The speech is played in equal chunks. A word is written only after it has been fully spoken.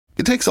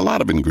It takes a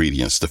lot of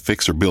ingredients to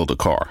fix or build a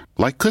car,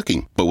 like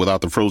cooking, but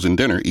without the frozen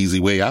dinner easy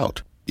way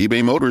out.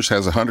 eBay Motors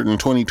has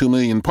 122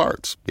 million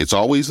parts. It's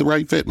always the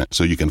right fitment,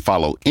 so you can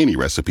follow any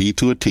recipe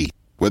to a T.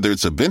 Whether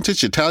it's a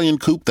vintage Italian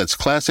coupe that's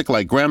classic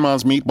like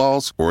Grandma's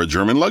meatballs or a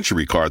German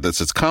luxury car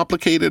that's as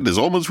complicated as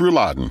Oma's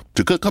rouladen,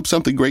 to cook up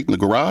something great in the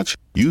garage,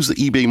 use the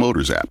eBay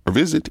Motors app or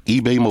visit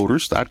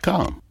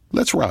ebaymotors.com.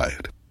 Let's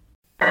ride.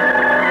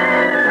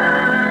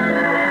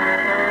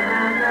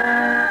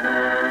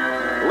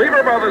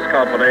 Lever Brothers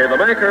Company, the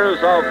makers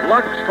of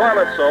Lux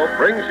Toilet Soap,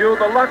 brings you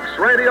the Lux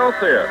Radio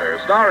Theatre,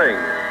 starring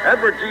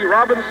Edward G.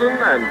 Robinson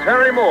and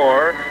Terry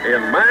Moore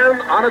in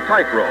Man on a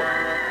Tightrope.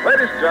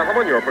 Ladies and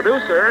gentlemen, your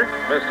producer,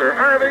 Mr.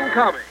 Irving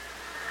Cummings.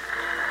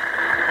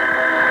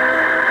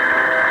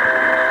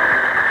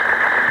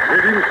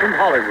 Greetings from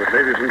Hollywood,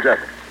 ladies and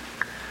gentlemen.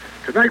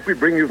 Tonight we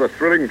bring you the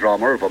thrilling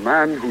drama of a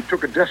man who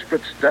took a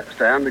desperate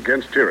stand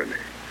against tyranny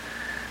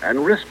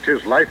and risked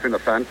his life in a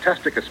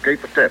fantastic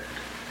escape attempt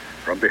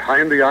from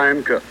behind the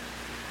Iron Curtain.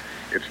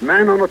 It's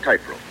Man on a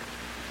Tightrope,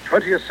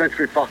 20th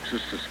Century Fox's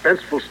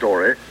suspenseful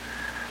story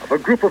of a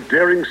group of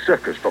daring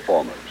circus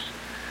performers.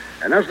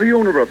 And as the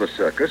owner of the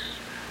circus,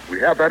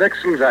 we have that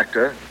excellent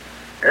actor,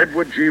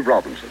 Edward G.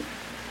 Robinson,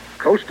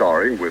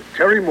 co-starring with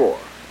Terry Moore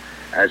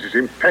as his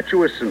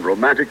impetuous and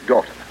romantic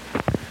daughter,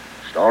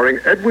 starring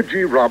Edward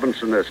G.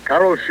 Robinson as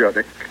Carol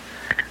Shernick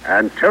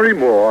and Terry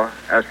Moore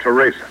as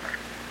Teresa.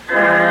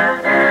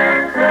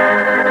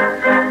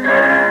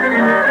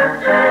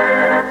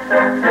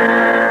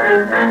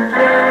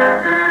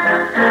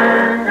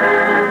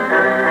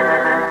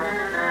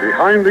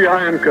 Behind the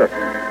Iron Curtain,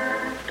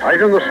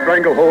 tight in the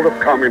stranglehold of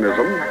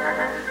communism,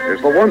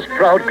 is the once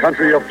proud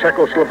country of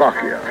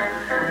Czechoslovakia.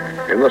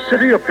 In the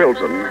city of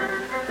Pilsen,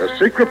 the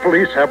secret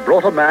police have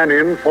brought a man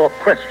in for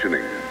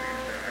questioning.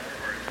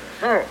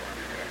 So,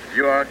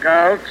 you are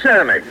Carl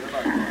Chernik.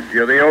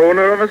 You're the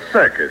owner of a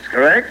circus,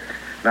 correct?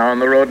 Now on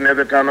the road near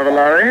the town of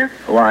Alari?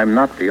 Oh, I'm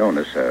not the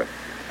owner, sir.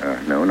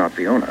 No, not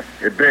the owner.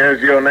 It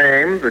bears your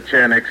name, the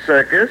Chernik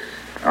Circus.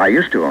 I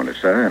used to own it,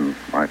 sir, and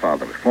my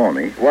father before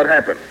me. What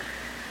happened?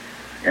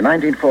 In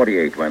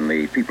 1948, when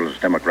the People's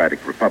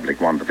Democratic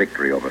Republic won the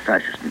victory over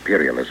fascist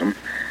imperialism,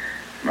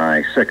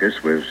 my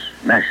circus was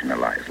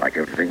nationalized like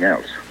everything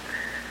else.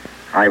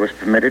 I was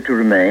permitted to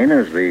remain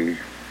as the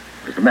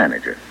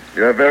manager.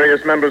 You have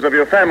various members of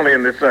your family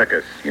in this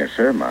circus? Yes,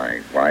 sir.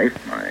 My wife,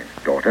 my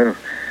daughter,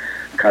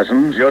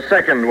 cousins. Your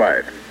second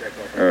wife?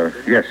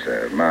 Yes,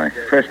 sir. My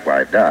first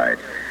wife died.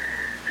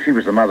 She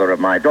was the mother of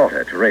my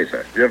daughter,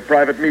 Teresa. You have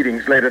private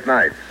meetings late at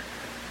night?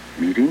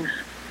 Meetings?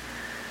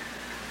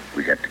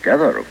 We get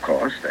together, of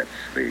course. That's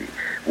the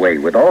way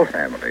with all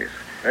families.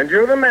 And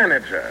you're the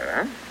manager,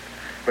 huh?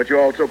 But you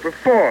also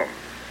perform?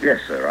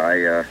 Yes,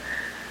 sir.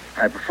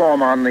 I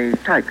perform on the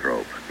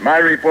tightrope. My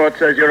report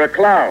says you're a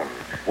clown.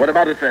 What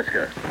about it,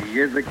 Veska? He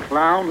is a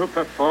clown who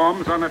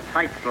performs on a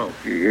tightrope.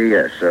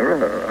 Yes,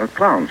 sir. A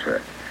clown, sir.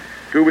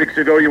 2 weeks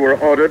ago, you were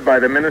ordered by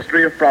the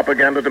Ministry of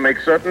Propaganda to make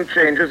certain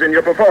changes in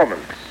your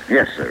performance.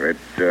 Yes, sir.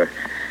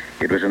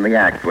 It was in the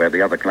act where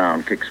the other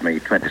clown kicks me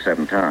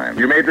 27 times.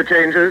 You made the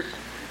changes?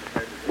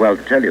 Well,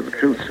 to tell you the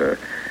truth, sir,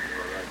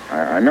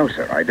 no,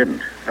 sir, I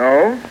didn't.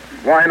 No?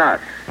 Why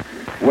not?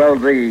 Well,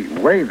 the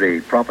way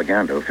the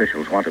propaganda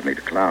officials wanted me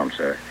to clown,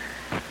 sir,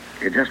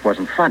 it just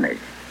wasn't funny.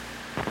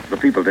 The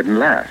people didn't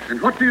laugh.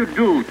 And what do you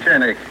do,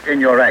 Chernik,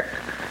 in your act?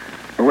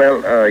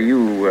 Well,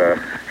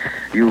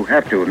 you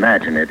have to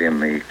imagine it in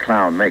the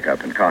clown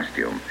makeup and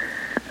costume.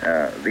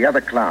 The other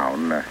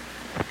clown,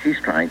 he's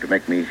trying to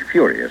make me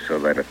furious so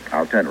that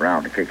I'll turn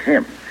around and kick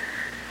him.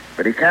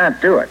 But he can't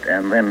do it.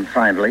 And then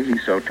finally,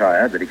 he's so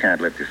tired that he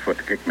can't lift his foot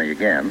to kick me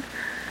again.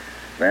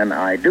 Then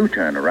I do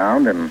turn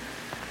around and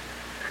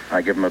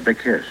I give him a big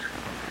kiss.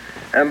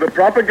 And the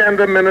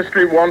propaganda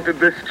ministry wanted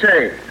this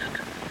changed?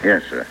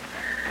 Yes, sir.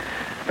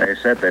 They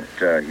said that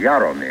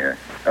Jaromir,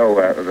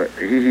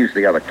 he's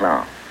the other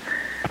clown,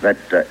 that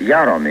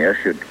Jaromir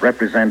should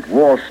represent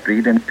Wall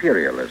Street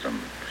imperialism,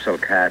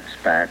 silk hats,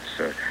 spats,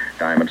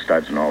 diamond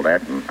studs and all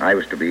that, and I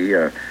was to be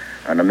an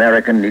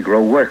American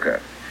Negro worker.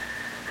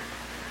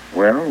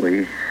 Well,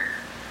 we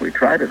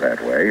tried it that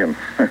way, and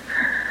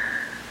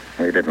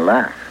they didn't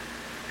laugh.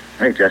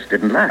 They just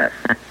didn't laugh.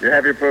 You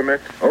have your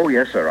permit? Oh,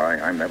 yes, sir.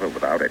 I'm never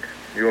without it.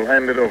 You'll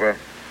hand it over.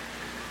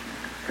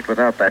 But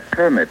without that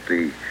permit,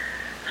 the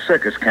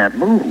circus can't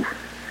move.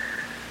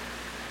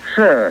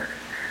 Sir,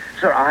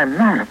 I'm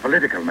not a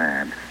political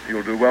man.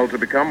 You'll do well to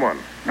become one.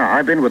 No,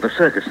 I've been with the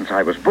circus since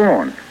I was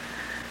born.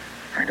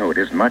 I know it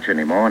isn't much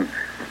anymore, and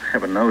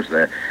heaven knows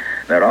there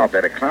are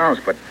better clowns,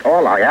 but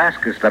all I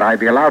ask is that I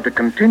be allowed to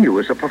continue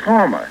as a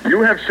performer.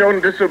 You have shown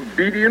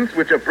disobedience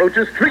which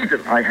approaches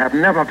treason. I have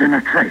never been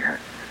a traitor.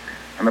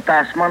 In the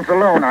past month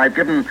alone, I've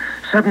given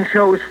 7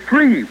 shows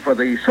free for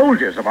the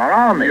soldiers of our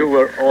army. You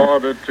were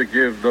ordered to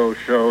give those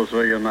shows,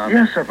 were you not?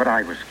 Yes, sir, but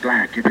I was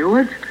glad to do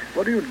it.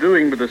 What are you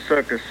doing with the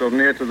circus so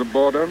near to the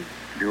border?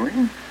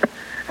 Doing?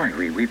 Why,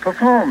 we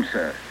perform,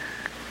 sir.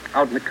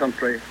 Out in the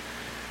country?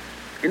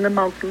 In the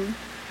mountains?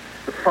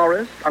 The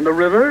forest? On the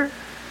river?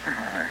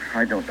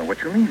 I don't know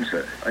what you mean,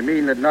 sir. I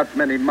mean that not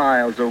many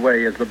miles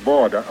away is the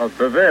border of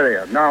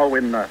Bavaria, now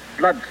in the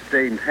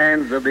blood-stained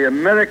hands of the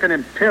American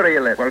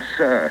imperialists. Well,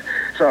 sir,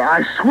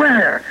 I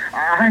swear,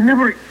 I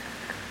never...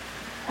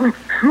 Well,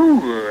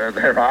 true,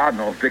 there are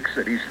no big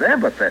cities there,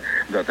 but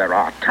there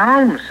are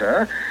towns,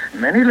 sir.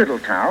 Many little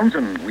towns,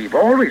 and we've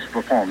always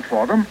performed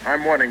for them.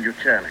 I'm warning you,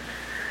 Channing.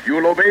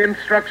 You'll obey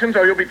instructions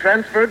or you'll be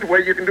transferred to where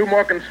you can do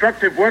more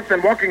constructive work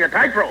than walking a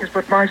tightrope. Yes,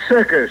 but my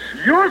circus...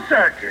 Your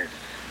circus!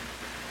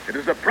 It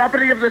is the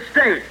property of the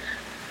state.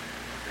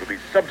 It'll be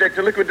subject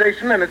to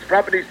liquidation and its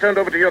properties turned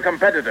over to your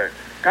competitor,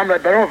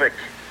 Comrade Borovic.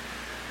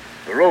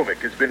 Borovic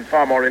has been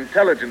far more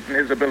intelligent in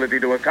his ability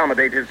to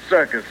accommodate his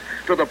circus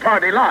to the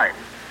party line.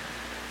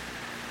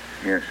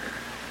 Yes, sir.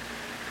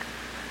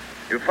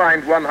 You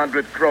find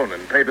 100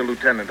 kronen, pay the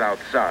lieutenant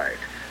outside.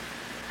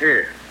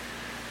 Here's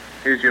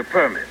your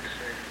permit.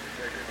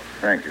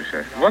 Thank you,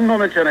 sir. One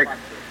moment, Jennick.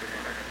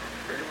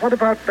 What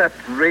about that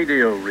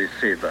radio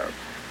receiver?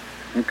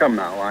 Come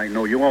now, I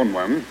know you own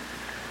one.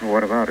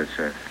 What about it,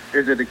 sir?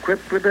 Is it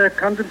equipped with a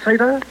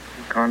condensator?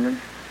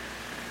 I'm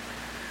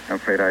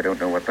afraid I don't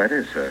know what that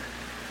is, sir.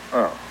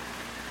 Oh.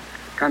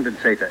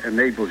 Condensator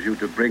enables you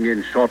to bring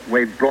in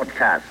shortwave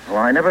broadcasts. Well,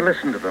 I never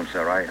listened to them,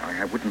 sir.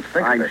 I wouldn't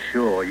think of I'm it.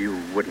 sure you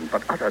wouldn't,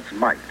 but others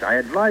might. I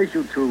advise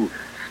you to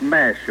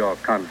smash your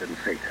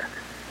condensator.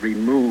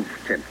 Remove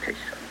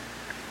temptation.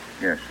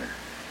 Yes, sir.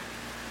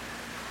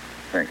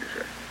 Thank you,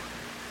 sir.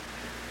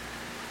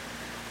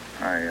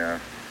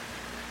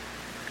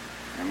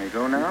 Let me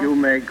go now? You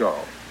may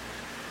go.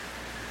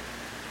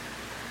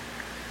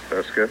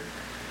 Veska,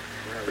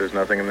 there's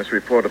nothing in this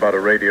report about a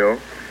radio.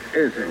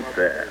 Isn't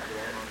there?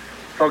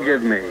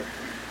 Forgive me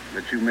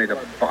that you made a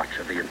botch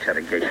of the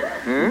interrogation.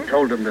 You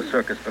told them the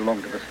circus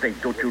belonged to the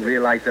state. Don't you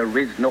realize there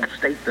is no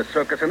state? The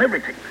circus and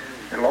everything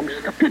belongs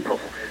to the people.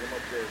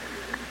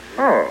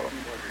 Oh,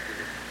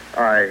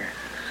 I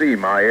see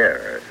my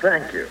error.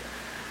 Thank you.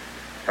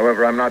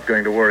 However, I'm not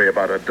going to worry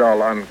about a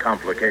dull,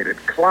 uncomplicated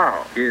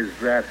clown. Is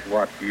that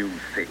what you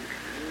think?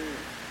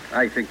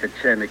 I think that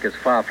Chernik is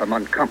far from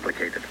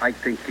uncomplicated. I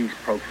think he's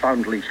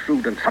profoundly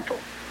shrewd and subtle.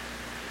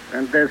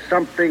 And there's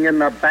something in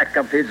the back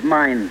of his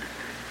mind.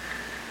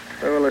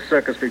 Where will the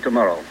circus be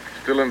tomorrow?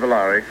 Still in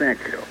Valari.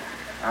 Thank you.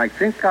 I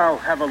think I'll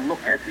have a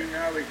look at it.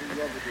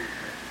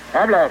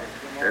 Pablo.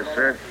 Yes,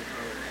 sir.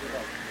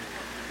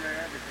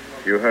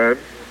 You heard?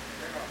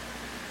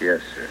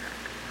 Yes, sir.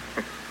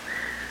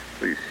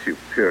 These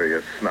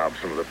superior snobs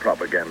from the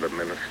propaganda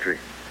ministry.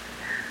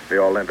 They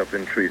all end up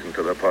in treason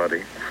to the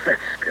party.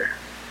 Veska.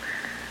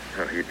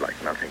 Oh, he'd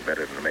like nothing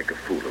better than to make a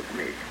fool of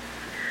me.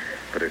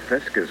 But if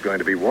Veska's going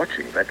to be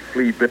watching that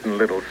flea-bitten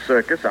little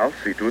circus, I'll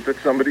see to it that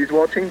somebody's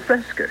watching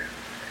Veska.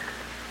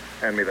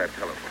 Hand me that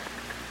telephone.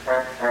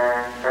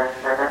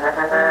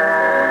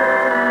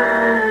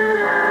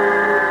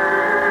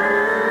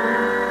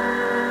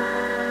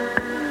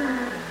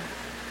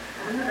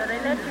 So they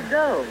let you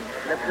go,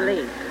 the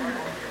police.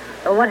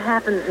 Well, what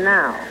happens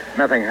now?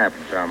 Nothing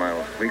happens,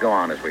 Alma. We go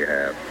on as we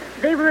have.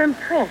 They were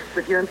impressed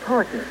with your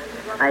importance.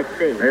 I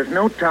see. There's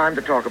no time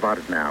to talk about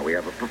it now. We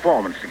have a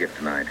performance to give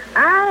tonight.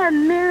 I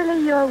am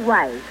merely your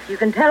wife. You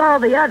can tell all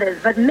the others,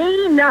 but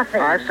me,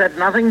 nothing. I've said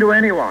nothing to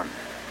anyone.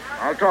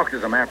 I'll talk to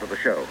them after the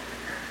show.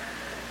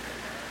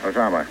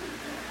 Osama,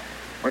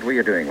 what were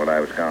you doing while I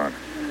was gone?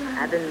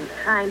 I've been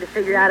trying to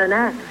figure out an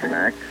act. An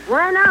act?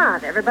 Why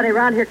not? Everybody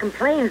around here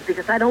complains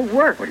because I don't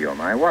work. Well, you're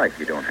my wife.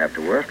 You don't have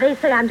to work. They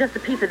say I'm just a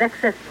piece of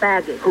excess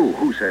baggage.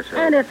 Who says so?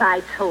 And if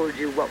I told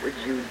you, what would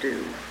you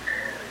do?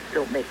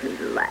 Don't make me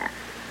laugh.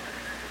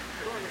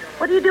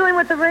 What are you doing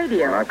with the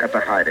radio? Well, I've got to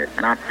hide it.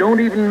 Now, don't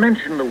even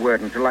mention the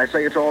word until I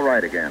say it's all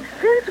right again.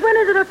 Since when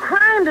is it a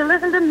crime to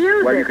listen to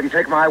music? Well, you can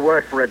take my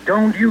word for it.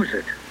 Don't use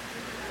it.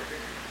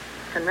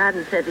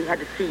 Conradin says he had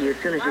to see you as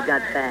soon as you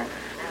got back.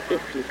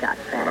 If you got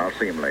back. Well, I'll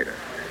see him later.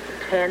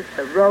 The tents,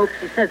 the ropes,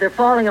 he says they're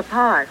falling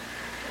apart.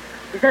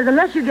 He says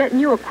unless you get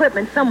new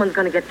equipment, someone's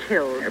going to get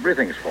killed.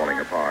 Everything's falling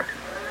apart.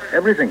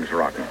 Everything's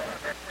rotten.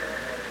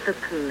 The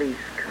police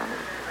car.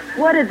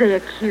 What did they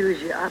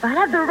accuse you of? I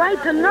have the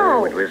right to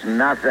know. Oh, it was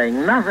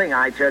nothing,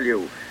 I tell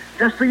you.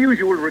 Just the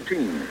usual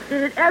routine.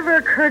 Did it ever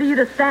occur to you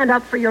to stand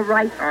up for your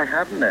rights? I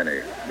haven't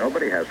any.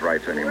 Nobody has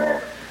rights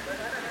anymore.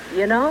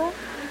 You know,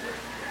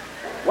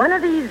 one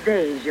of these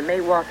days you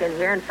may walk in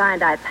here and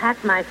find I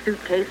packed my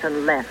suitcase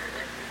and left.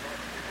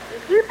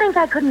 You think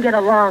I couldn't get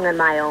along on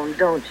my own,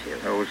 don't you?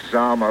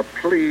 Osama,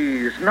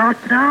 please, not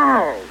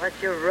now. What's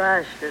your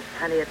rush? There's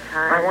plenty of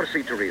time. I want to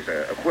see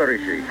Teresa. Where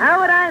is she? How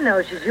would I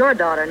know? She's your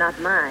daughter, not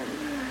mine.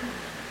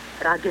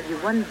 But I'll give you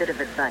one bit of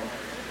advice.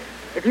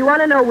 If you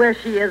want to know where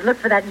she is, look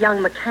for that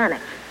young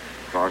mechanic.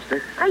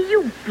 Fosdick? Are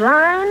you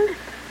blind?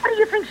 What do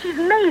you think she's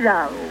made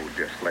of? Oh,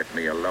 just let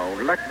me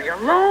alone. Let me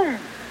alone.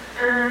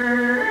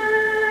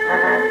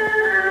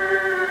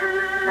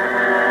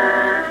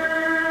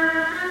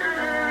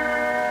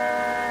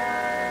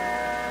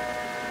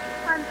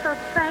 I'm so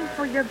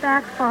thankful you're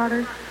back,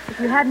 Father. If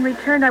you hadn't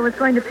returned, I was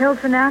going to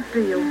Pilsen after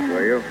you.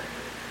 Were you?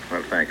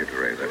 Well, thank you,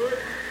 Teresa.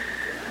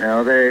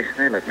 No, they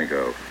let me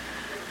go.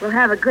 We'll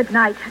have a good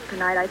night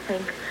tonight, I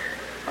think.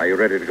 Are you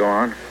ready to go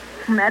on?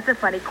 That's a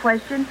funny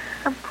question.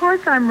 Of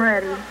course I'm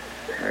ready.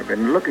 I've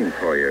been looking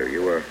for you.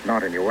 You were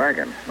not in your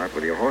wagon, not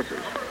with your horses.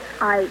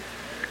 I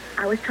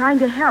was trying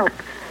to help.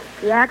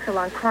 The axle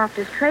on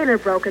Crofter's trailer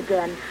broke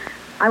again.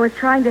 I was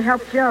trying to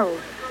help Joe.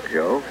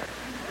 Joe?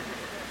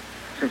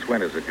 Since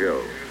when is it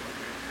Joe?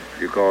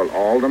 You call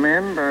all the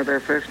men by their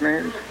first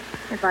names?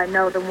 If I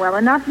know them well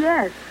enough,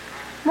 yes.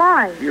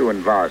 Why? You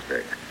and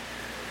Vosdick.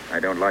 I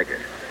don't like it.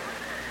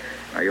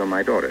 Now, you're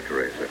my daughter,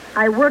 Teresa.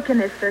 I work in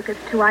this circus,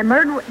 too. I'm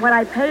earned what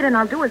I paid, and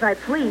I'll do as I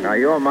please. Now,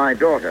 you're my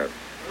daughter.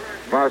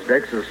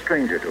 Vosdick's a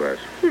stranger to us.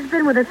 He's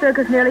been with the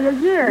circus nearly a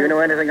year. Do you know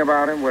anything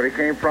about him, where he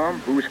came from,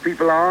 who his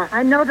people are?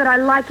 I know that I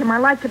like him. I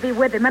like to be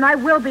with him, and I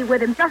will be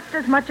with him just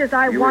as much as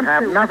I want to. You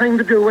have nothing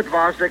to do with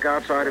Vosdick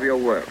outside of your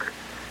work.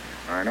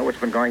 I know what's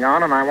been going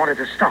on, and I want it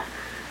to stop.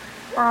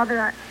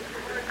 Father,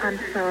 I'm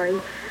sorry.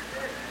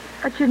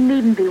 But you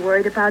needn't be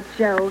worried about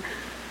Joe.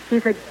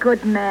 He's a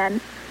good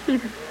man.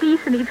 He's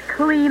decent, he's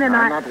clean, and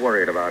I'm not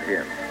worried about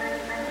him.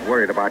 I'm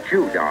worried about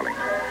you, darling.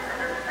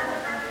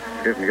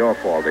 It isn't your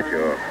fault that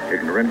you're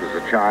ignorant as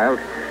a child.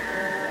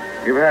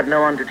 You've had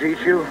no one to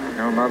teach you,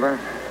 no mother,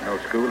 no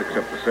school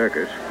except the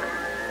circus.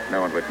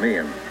 No one but me,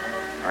 and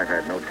I've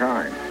had no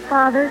time.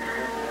 Father,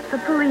 the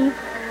police.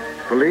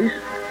 Police?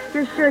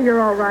 You're sure you're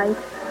all right?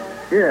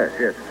 Yes,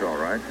 it's all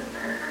right.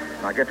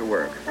 Now get to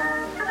work.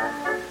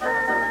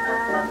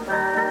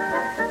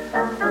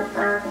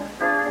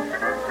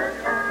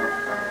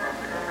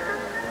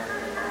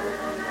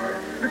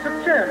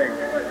 Mr. Chairman,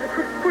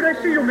 could I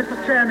see you,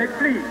 Mr. Chairman,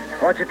 please?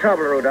 What's your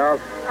trouble,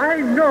 Rudolph?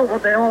 I know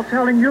what they're all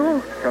telling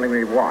you. Telling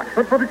me what?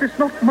 But it is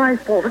not my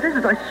fault. It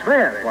isn't, I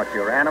swear it. What,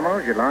 your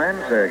animals, your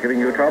lions, giving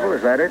you trouble?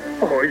 Is that it?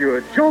 Oh,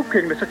 you're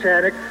joking, Mr.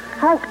 Chairman.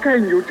 How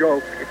can you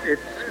joke?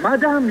 It's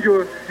Madame,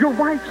 your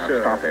wife, Now,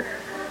 sir. stop it.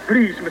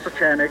 Please, Mr.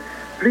 Chairman,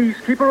 please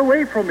keep her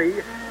away from me.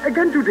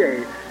 Again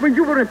today, when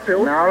you were in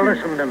Phil... Now,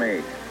 listen to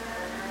me.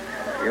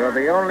 You're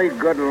the only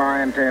good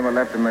lion tamer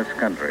left in this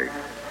country.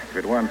 If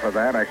it weren't for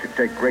that, I should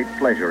take great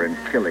pleasure in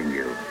killing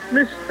you.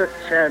 Mr.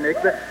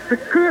 Chanik, the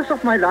curse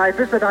of my life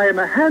is that I am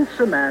a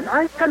handsome man.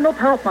 I cannot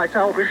help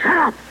myself. Shut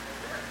up!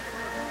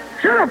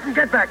 Shut up and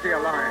get back to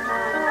your lion.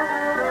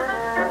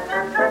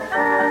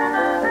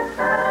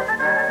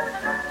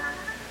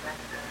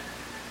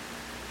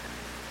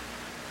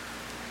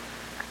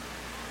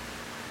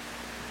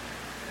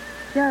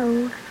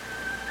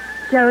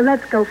 Joe,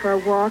 let's go for a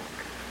walk.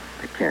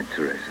 I can't,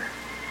 Teresa.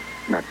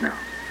 Not now.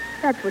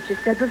 That's what you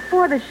said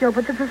before the show,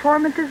 but the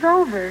performance is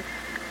over.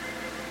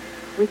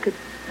 We could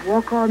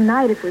walk all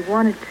night if we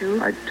wanted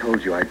to. I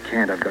told you I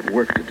can't. I've got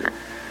work to do.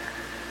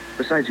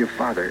 Besides, your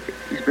father,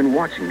 he's been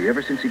watching me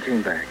ever since he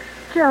came back.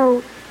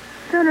 Joe,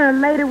 sooner or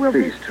later we'll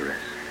Please, Teresa.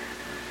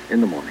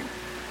 In the morning.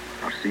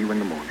 I'll see you in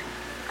the morning.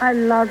 I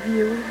love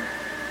you.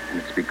 And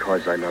it's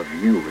because I love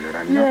you that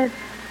I'm not... Yes.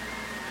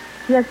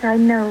 Yes, I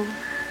know.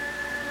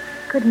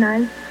 Good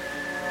night.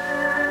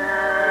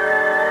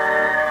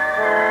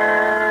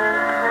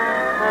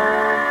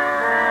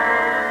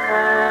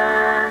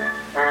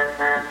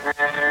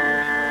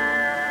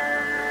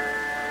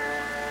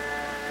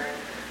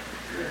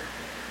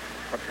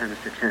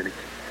 Mr. Chanik.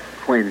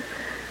 When?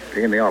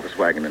 Be in the office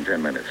wagon in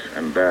 10 minutes.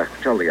 And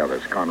tell the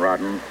others,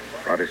 Conradin,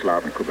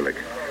 Radislav, and Kubelik.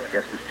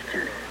 Yes, Mr.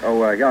 Chanik. Oh,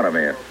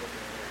 Yaromir.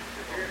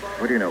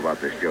 What do you know about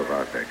this Joe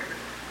Vosdick?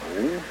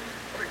 Oh,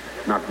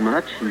 not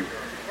much. He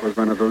was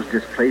one of those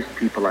displaced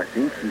people, I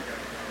think.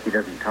 He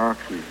doesn't talk.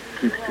 He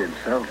keeps to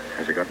himself.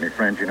 Has he got any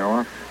friends you know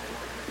of?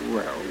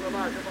 Well,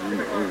 you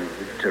know,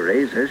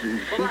 Teresa,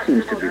 she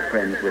seems to be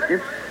friends with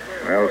him.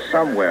 Well,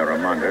 somewhere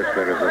among us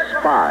there is a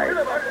spy.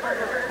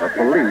 The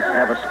police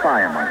have a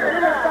spy among us.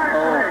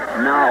 Oh,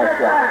 now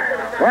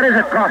what? What is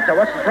it, Crofter?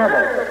 What's the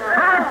trouble?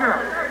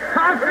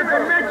 Harper, the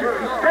midget.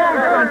 He stole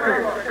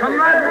something. Come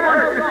right at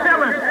once to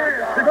kill him.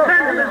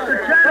 Detective, Mr.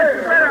 Chanik,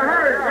 you better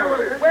hurry.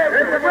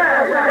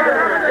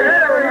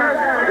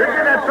 You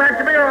get that back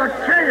to me or I'll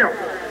kill you.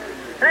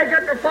 Hey,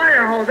 get the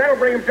fire hose. That'll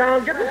bring him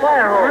down. Get the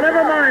fire hose. Oh,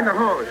 never mind the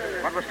hose.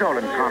 What was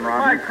stolen, Conrad?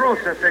 My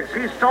crucifix.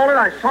 He stole it.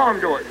 I saw him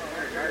do it.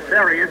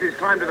 There he is. He's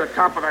climbed to the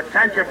top of the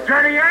tent. You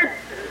dirty ape!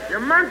 You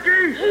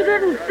monkey! He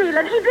didn't steal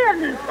it. He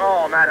didn't.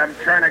 Oh, Madam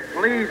Chernick,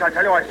 please. I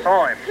tell you, I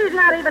saw him. He's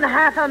not even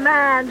half a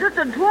man. Just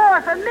a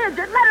dwarf, a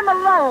midget. Let him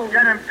alone.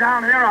 Get him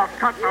down here. I'll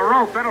cut the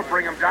rope. That'll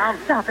bring him down.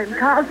 Stop him,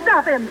 Carl.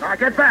 Stop him. Now,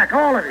 get back,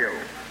 all of you.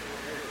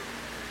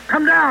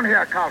 Come down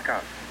here,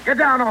 Kalka. Get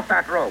down off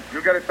that rope.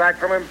 You get it back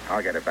from him?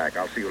 I'll get it back.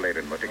 I'll see you later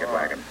in the ticket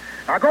wagon.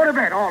 Now, go to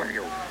bed, all of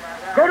you.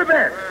 Go to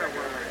bed.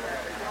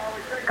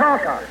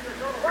 Kalka,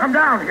 come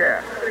down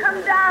here.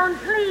 Come down,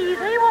 please.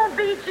 He won't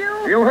beat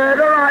you. You heard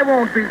her. I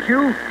won't beat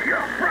you. You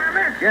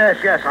promise?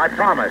 Yes, I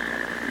promise.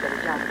 He got a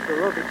job at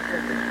Borovic's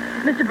circus.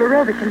 Mr.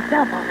 Borovic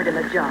himself offered him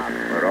a job.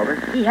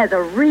 Borovic? He has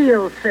a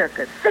real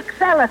circus.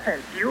 6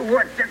 elephants. You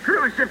want the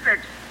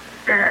crucifix?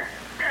 Take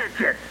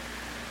it.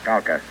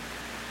 Kalka,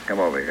 come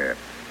over here.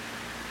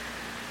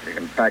 You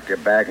can pack your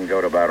bag and go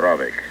to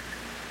Borovic.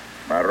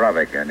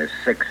 Borovic and his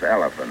 6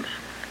 elephants.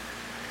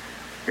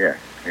 Here's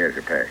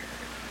your pay.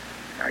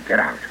 Now get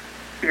out.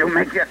 You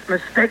make a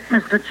mistake,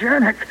 Mr.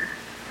 Chernick.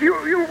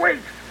 You wait.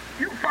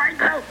 You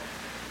find out.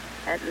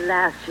 At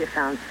last you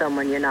found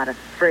someone you're not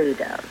afraid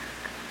of.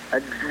 A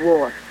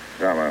dwarf.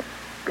 Zama,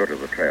 go to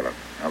the trailer.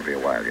 I'll be a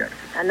while yet.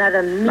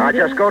 Another meeting? Now,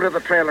 just go to the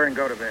trailer and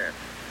go to bed.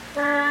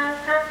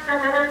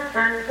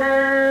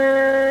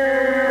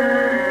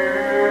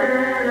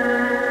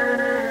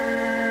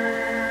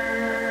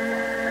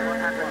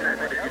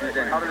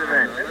 How did it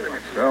end?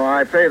 So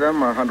I pay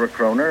them 100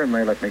 kroner and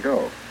they let me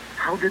go.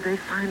 How did they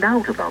find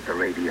out about the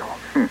radio?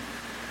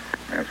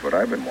 That's what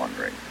I've been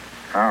wondering.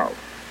 How?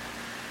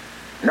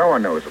 No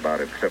one knows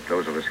about it except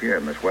those of us here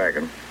in this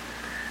wagon.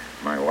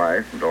 My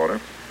wife and daughter.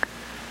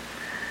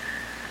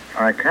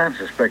 I can't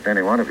suspect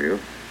any one of you.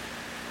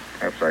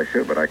 Perhaps I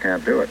should, but I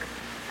can't do it.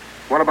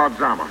 What about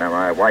Zama? Now,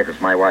 my wife is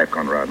my wife,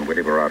 Conrad, and we'll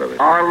leave her out of this.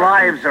 Our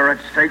lives are at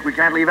stake. We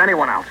can't leave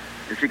anyone out.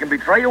 If she can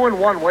betray you in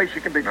one way, she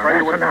can betray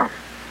you in enough.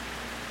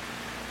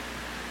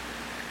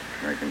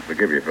 I can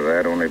forgive you for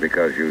that only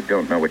because you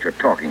don't know what you're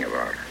talking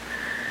about.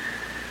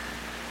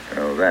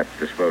 So that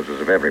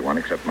disposes of everyone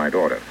except my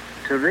daughter.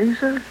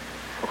 Teresa?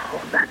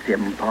 Oh, that's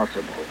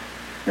impossible.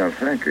 No,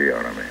 thank you,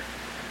 Yaromir.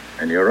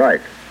 And you're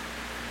right.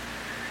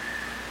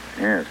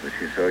 Yes, but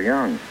she's so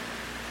young.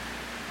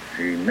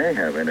 She may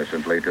have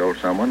innocently told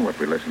someone what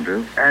we listened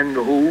to. And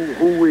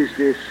who is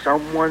this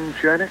someone,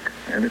 Chernick?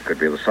 And it could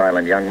be the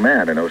silent young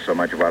man who knows so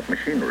much about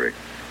machinery.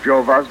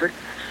 Joe Vosdick?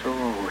 So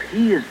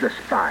he is the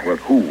spy. Well,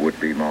 who would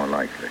be more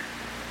likely?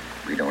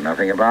 We know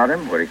nothing about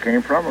him, where he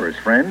came from, or his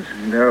friends.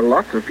 There are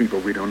lots of people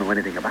we don't know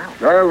anything about.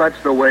 Well,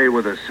 that's the way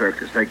with a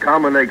circus. They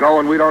come and they go,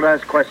 and we don't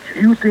ask questions. Do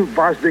you think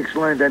Vosdick's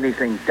learned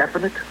anything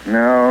definite?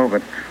 No,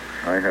 but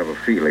I have a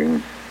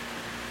feeling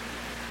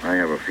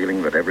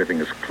that everything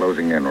is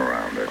closing in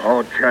around us.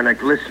 Oh,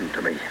 Chernick, listen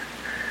to me.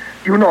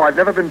 You know I've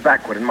never been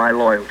backward in my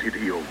loyalty to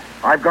you.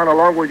 I've gone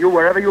along with you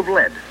wherever you've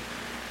led.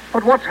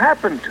 But what's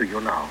happened to you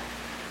now?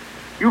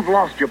 You've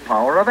lost your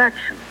power of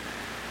action.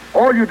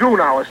 All you do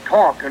now is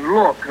talk and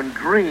look and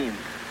dream.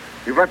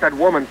 You've let that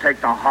woman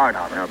take the heart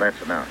out of it. Now,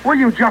 that's enough. Will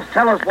you just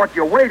tell us what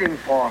you're waiting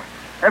for?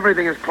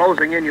 Everything is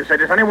closing in. You say,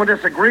 does anyone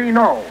disagree?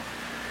 No.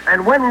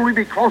 And when will we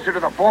be closer to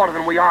the border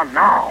than we are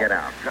now? Get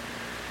out.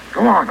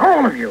 Come on,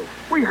 all of you.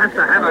 We have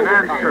to have an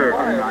answer.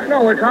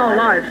 No, it's our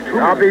lives, too.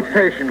 Now, be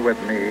patient with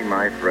me,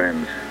 my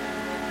friends.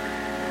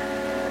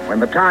 When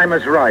the time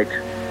is right,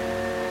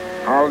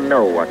 I'll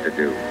know what to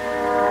do.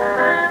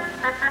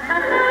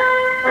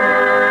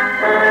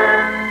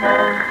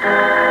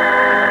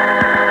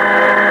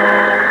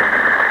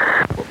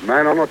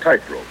 Man on a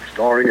Tightrope,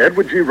 starring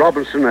Edward G.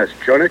 Robinson as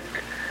Chernick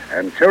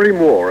and Terry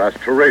Moore as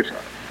Teresa.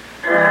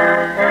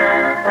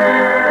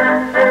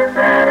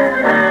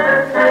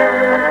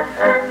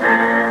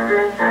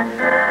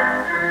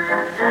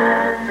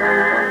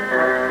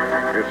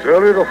 It's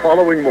early the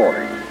following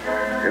morning.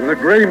 In the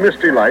gray,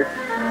 misty light,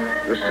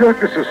 the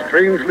circus is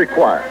strangely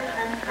quiet.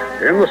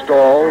 In the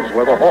stalls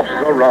where the horses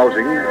are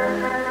rousing,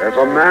 there's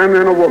a man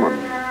and a woman,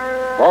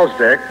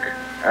 Vosdick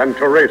and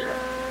Teresa.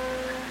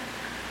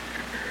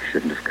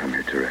 Shouldn't have come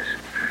here, Teresa.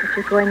 But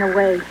you're going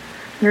away.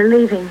 You're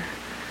leaving.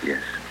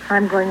 Yes.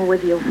 I'm going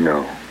with you.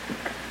 No.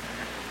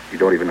 You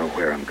don't even know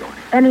where I'm going.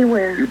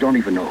 Anywhere. You don't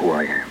even know who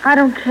I am. I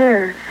don't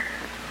care.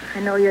 I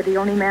know you're the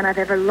only man I've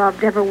ever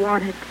loved, ever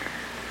wanted.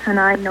 And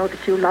I know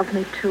that you love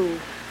me, too.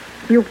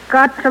 You've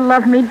got to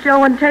love me,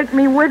 Joe, and take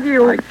me with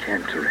you. I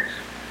can't, Teresa.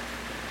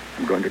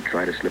 I'm going to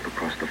try to slip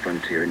across the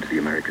frontier into the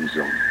American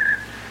zone.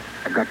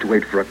 I've got to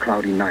wait for a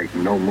cloudy night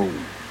and no moon.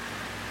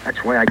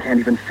 That's why I can't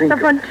even think The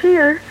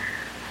frontier?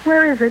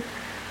 Where is it?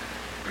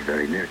 We're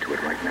very near to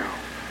it right now.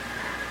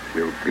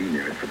 We'll be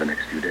near it for the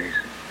next few days.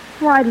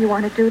 Why do you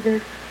want to do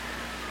this?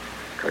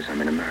 Because I'm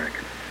an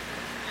American.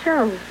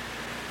 Joe.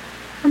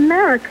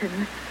 American?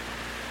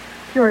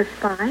 You're a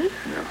spy?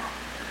 No.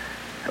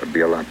 That would be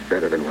a lot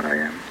better than what I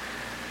am.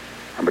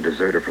 I'm a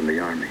deserter from the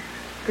army.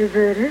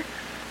 Deserter?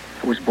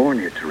 I was born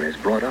here, Therese,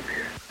 brought up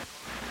here.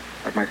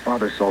 But my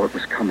father saw what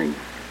was coming.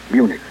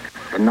 Munich,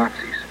 the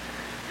Nazis.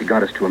 He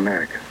got us to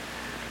America.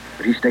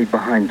 But he stayed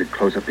behind to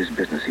close up his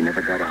business. He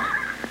never got out.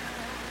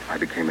 I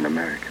became an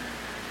American.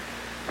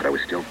 But I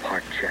was still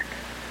part Czech.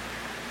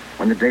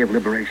 When the day of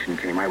liberation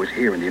came, I was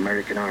here in the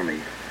American army.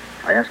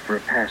 I asked for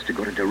a pass to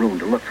go to Darun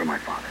to look for my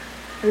father.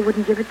 They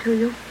wouldn't give it to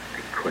you?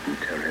 They couldn't,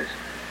 Therese.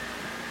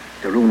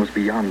 Darun was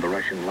beyond the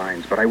Russian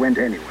lines, but I went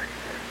anyway.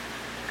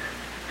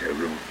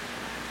 Darun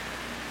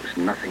was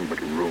nothing but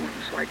ruins,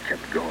 so I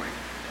kept going.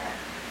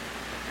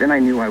 Then I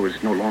knew I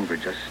was no longer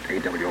just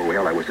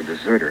AWOL. I was a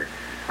deserter.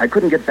 I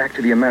couldn't get back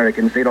to the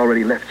Americans. They'd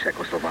already left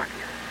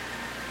Czechoslovakia.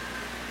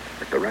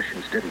 But the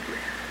Russians didn't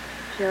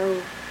leave.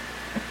 Joe.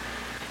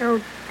 Joe,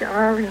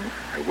 darling.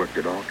 I worked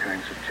at all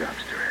kinds of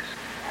jobs, Therese.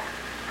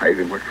 I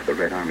even worked for the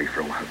Red Army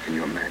for a while. Can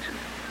you imagine?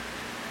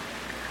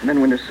 And then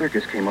when the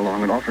circus came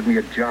along and offered me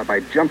a job, I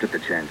jumped at the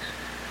chance.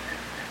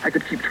 I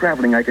could keep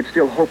traveling. I could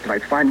still hope that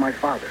I'd find my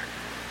father.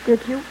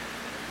 Did you?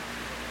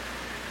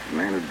 A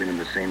man who'd been in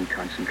the same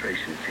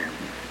concentration camp.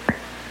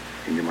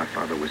 He knew my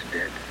father was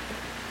dead.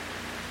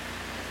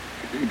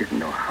 He didn't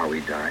know how he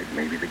died.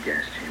 Maybe the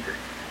gas chamber.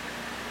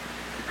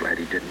 I'm glad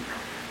he didn't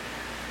know.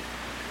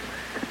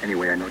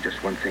 Anyway, I know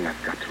just one thing.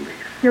 I've got to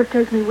leave. You'll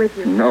take me with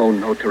you.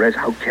 No, Therese.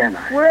 How can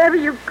I? Wherever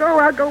you go,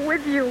 I'll go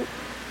with you.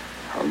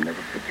 I'll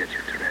never forget you,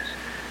 Therese.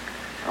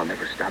 I'll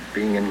never stop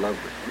being in love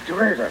with you.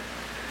 Teresa,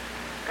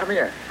 come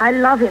here. I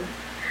love him.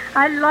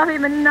 I love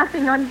him, and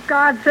nothing on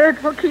God's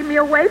earth will keep me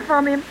away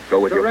from him. Go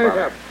with your Teresa,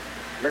 father.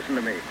 listen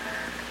to me.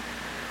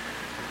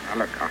 Now,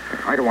 look,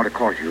 I don't want to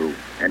cause you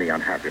any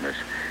unhappiness,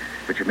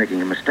 but you're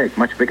making a mistake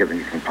much bigger than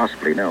you can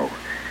possibly know.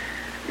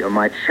 You're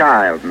my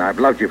child, and I've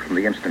loved you from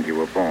the instant you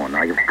were born.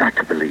 Now, you've got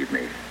to believe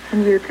me.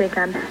 And you think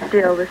I'm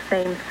still the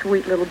same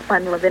sweet little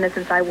bundle of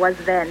innocence I was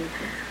then.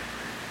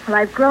 Well,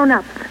 I've grown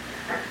up.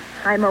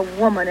 I'm a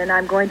woman, and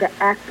I'm going to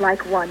act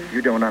like one.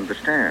 You don't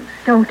understand.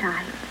 Don't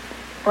I?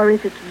 Or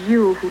is it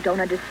you who don't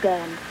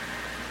understand?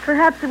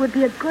 Perhaps it would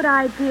be a good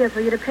idea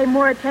for you to pay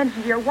more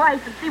attention to your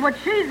wife and see what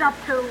she's up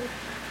to.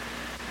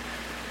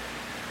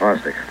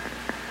 Bostic,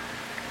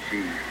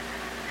 She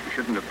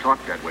shouldn't have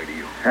talked that way to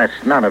you.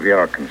 that's none of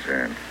your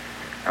concern.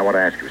 I want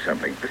to ask you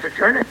something. Mr.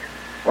 Chernick,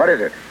 What is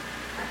it?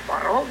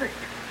 Barovic.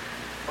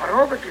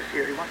 Barovic is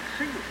here. He wants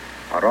to see you.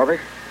 Barovic?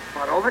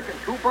 Barovic and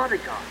 2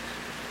 bodyguards.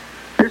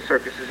 His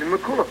circus is in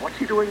McCullough. What's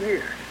he doing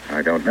here?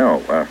 I don't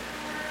know.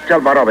 Tell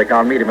Barovic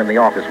I'll meet him in the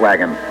office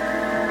wagon.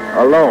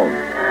 Alone.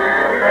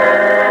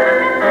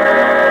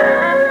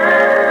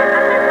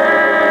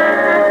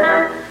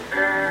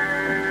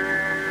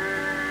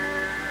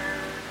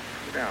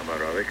 Sit down,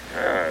 Barovic.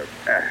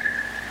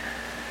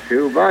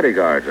 2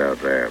 bodyguards out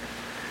there.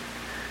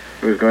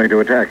 Who's going to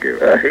attack you?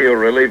 You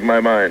relieve my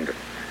mind.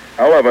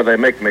 However, they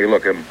make me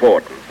look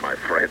important, my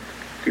friend.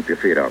 Keep your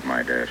feet off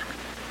my desk.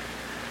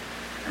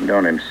 And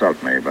don't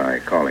insult me by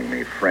calling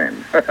me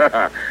friend.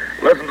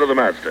 Listen to the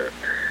master.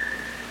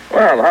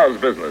 Well, how's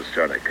business,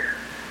 Chernick?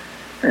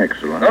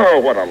 Excellent. Oh,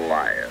 what a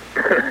liar.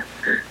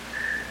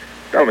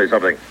 Tell me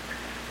something.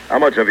 How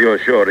much of your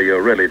show do you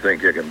really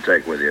think you can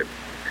take with you?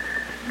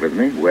 With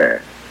me?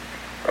 Where?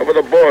 Over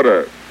the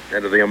border,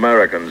 into the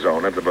American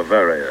zone, into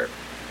Bavaria.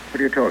 What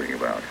are you talking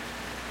about?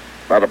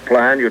 About a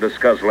plan you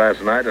discussed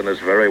last night in this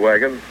very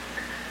wagon.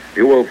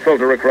 You will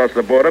filter across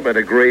the border by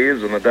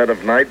degrees in the dead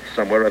of night,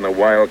 somewhere in the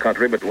wild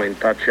country between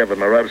Tatshev and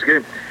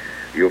Moravsky.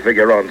 You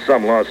figure on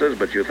some losses,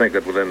 but you think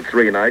that within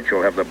 3 nights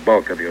you'll have the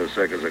bulk of your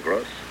circus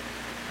across.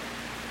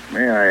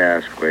 May I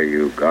ask where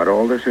you got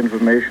all this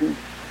information?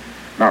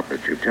 Not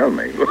that you tell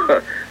me.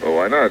 Well,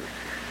 why not?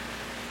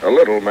 A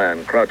little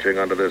man crouching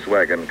under this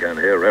wagon can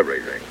hear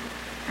everything.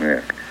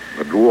 Yeah.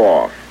 The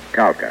dwarf,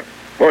 Kalka.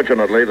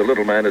 Fortunately, the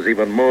little man is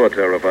even more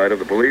terrified of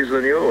the police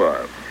than you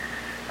are.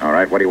 All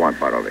right, what do you want,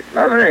 Barovic?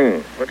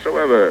 Nothing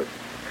whatsoever.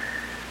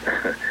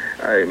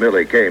 I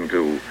merely came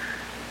to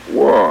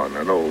warn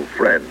an old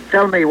friend.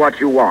 Tell me what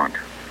you want.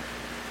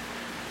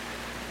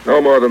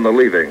 No more than the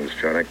leavings,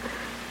 Chernick.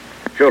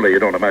 Surely you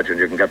don't imagine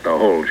you can get the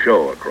whole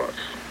show across.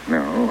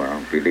 No,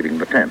 I'll be leaving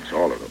the tents,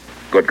 all of them.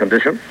 Good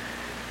condition?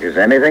 Is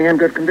anything in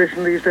good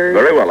condition these days?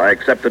 Very well, I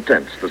accept the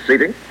tents. The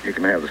seating? You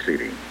can have the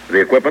seating. The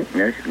equipment?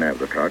 Yes, you can have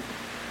the truck.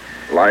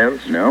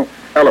 Lions? No.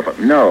 Elephants?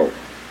 No.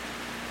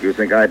 You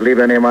think I'd leave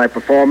any of my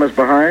performers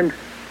behind?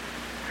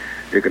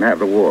 You can have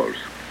the wolves.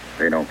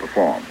 They don't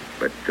perform.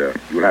 But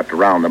you'll have to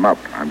round them up.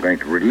 I'm going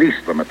to release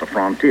them at the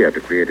frontier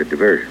to create a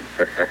diversion.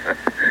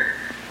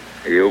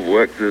 You've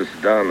worked this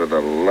down to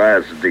the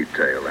last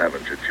detail,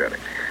 haven't you, Chernick?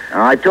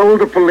 Now, I told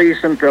the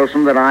police in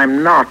Pilsen that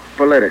I'm not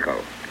political.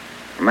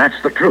 And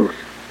that's the truth.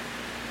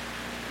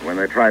 When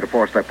they try to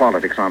force their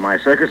politics on my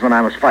circus, then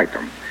I must fight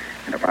them.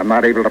 And if I'm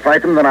not able to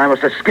fight them, then I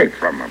must escape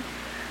from them.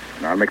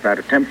 And I'll make that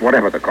attempt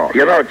whatever the cost.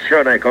 You know,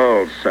 Chernick,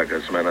 all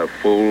circus men are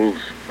fools.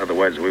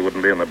 Otherwise, we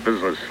wouldn't be in the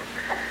business.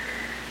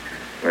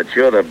 But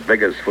you're the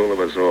biggest fool of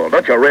us all.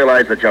 Don't you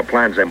realize that your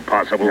plan's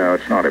impossible? No,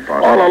 it's not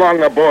impossible. All along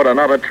the border,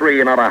 not a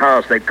tree, not a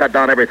house. They've cut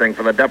down everything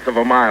for the depth of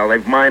a mile.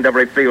 They've mined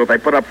every field. They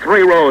put up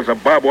 3 rows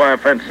of barbed wire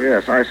fence.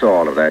 Yes, I saw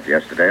all of that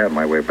yesterday on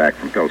my way back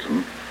from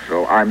Pilsen.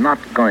 So I'm not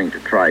going to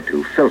try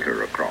to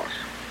filter across.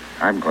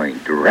 I'm going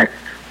direct.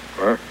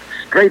 Huh?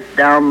 Straight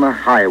down the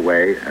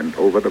highway and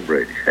over the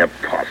bridge.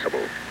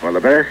 Impossible. Well,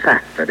 the very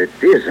fact that it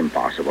is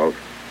impossible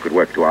could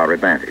work to our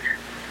advantage.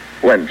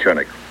 When,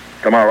 Chernick?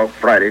 Tomorrow?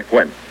 Friday?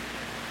 When?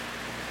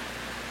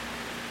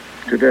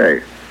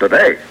 Today.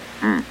 Today?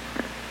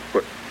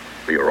 But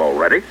you're all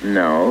ready?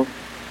 No,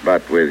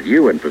 but with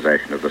you in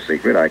possession of the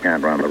secret, I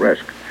can't run the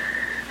risk.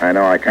 I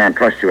know I can't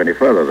trust you any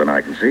further than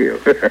I can see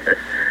you.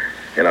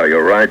 You know,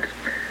 you're right.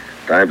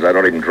 Times I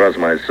don't even trust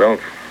myself.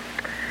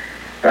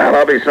 Well,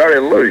 I'll be sorry to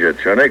lose you,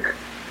 Chernick.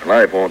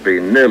 Life won't be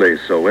nearly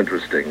so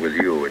interesting with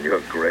you in your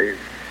grave.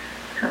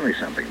 Tell me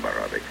something,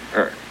 Barovic.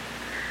 Huh.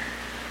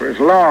 For as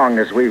long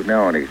as we've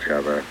known each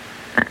other,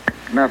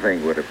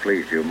 nothing would have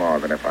pleased you more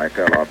than if I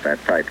fell off that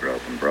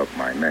tightrope and broke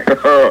my neck.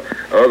 Oh,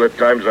 the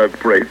times I've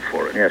prayed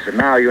for it. Yes, and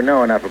now you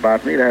know enough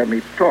about me to have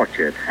me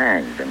tortured,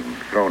 hanged, and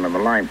thrown in the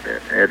lime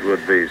pit. It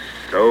would be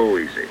so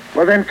easy.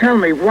 Well, then tell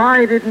me,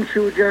 why didn't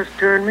you just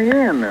turn me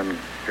in and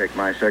take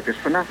my circus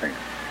for nothing?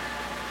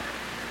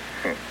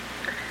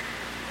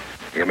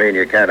 You mean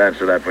you can't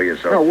answer that for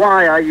yourself? No,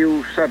 why are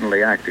you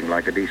suddenly acting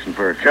like a decent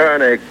person?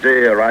 Chernik,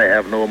 dear, I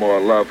have no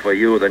more love for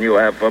you than you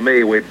have for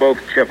me. We both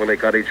cheerfully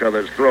cut each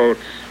other's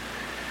throats.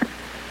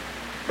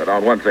 But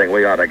on one thing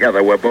we are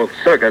together. We're both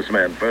circus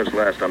men, first,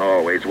 last, and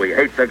always. We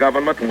hate the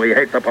government and we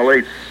hate the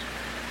police.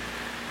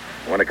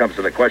 When it comes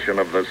to the question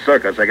of the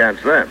circus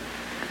against them,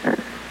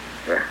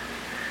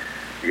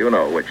 you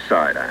know which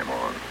side I'm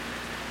on.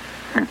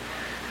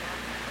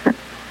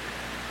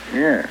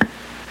 Yeah.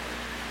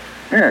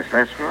 Yes,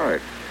 that's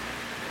right.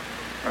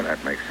 Well,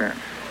 that makes sense.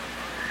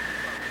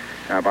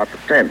 Now, about the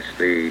tents,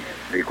 the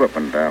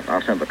equipment,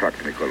 I'll send the truck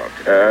to Mikulov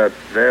today.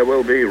 There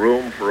will be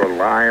room for a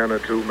lion or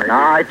two, maybe?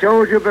 Now, I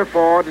told you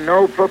before,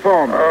 no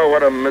performance. Oh,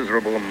 what a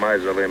miserable,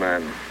 miserly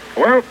man.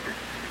 Well,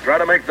 try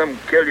to make them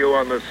kill you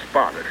on the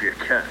spot if you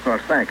can. Well,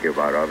 thank you,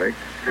 Barovic.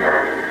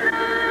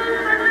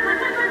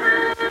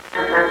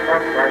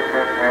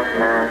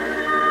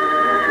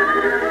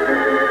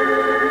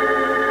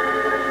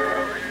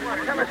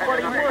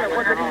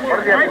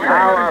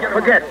 Now,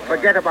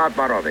 forget about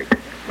Barovic.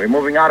 We're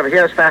moving out of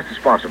here as fast as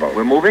possible.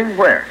 We're moving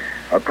where?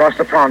 Across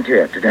the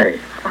frontier today.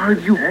 Are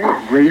you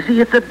crazy?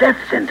 It's a death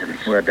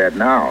sentence. We're dead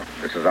now.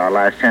 This is our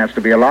last chance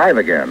to be alive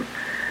again.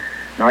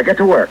 Now, get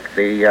to work.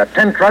 The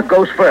tent truck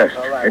goes first.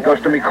 It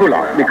goes to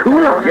Mikulov.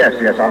 Mikulov?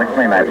 Yes, I'll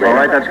explain that later. All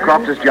right, that's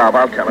Crofter's job.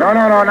 I'll tell him.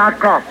 No, not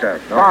Crofter.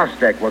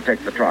 Bostek will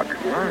take the truck.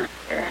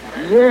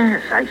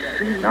 Yes, I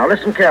see. Now,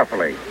 listen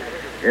carefully.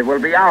 It will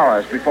be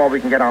hours before we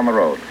can get on the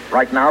road.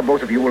 Right now,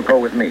 both of you will go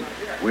with me.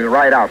 We'll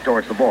ride out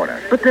towards the border.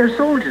 But they're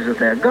soldiers up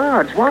there,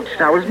 guards,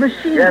 watchtowers,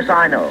 machines. Yes,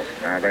 I know.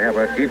 They have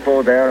a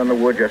depot there in the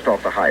wood just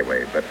off the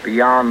highway. But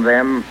beyond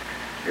them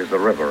is the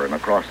river, and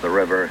across the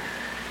river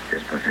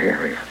is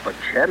Bavaria. But,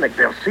 Chernik,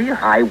 they'll see us.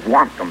 I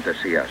want them to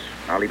see us.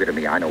 Now, leave it to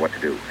me. I know what to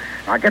do.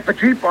 Now, get the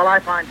jeep while I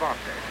find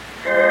Boston.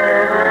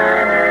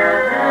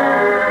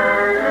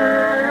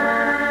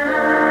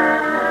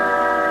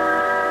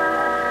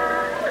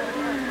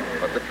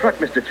 But the truck,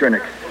 Mr.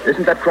 Chernik,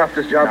 isn't that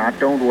Crofter's job? Now,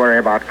 don't worry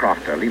about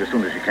Crofter. Leave as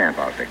soon as you can,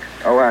 Bostik.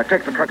 Oh,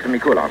 take the truck to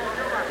Mikulov.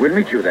 We'll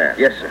meet you there.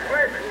 Yes, sir.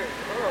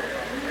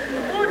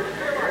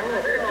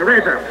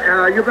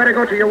 Teresa, you better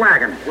go to your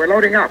wagon. We're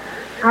loading up.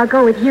 I'll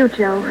go with you,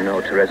 Joe. No,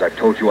 Therese, I've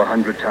told you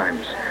 100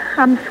 times.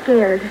 I'm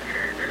scared.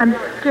 I'm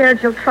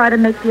scared you'll try to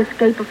make the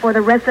escape before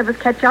the rest of us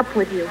catch up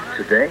with you.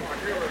 Today?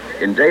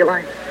 In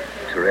daylight?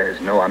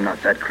 Therese, no, I'm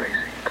not that crazy.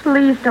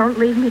 Please don't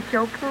leave me,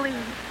 Joe, please.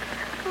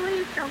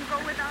 Please don't go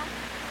without me.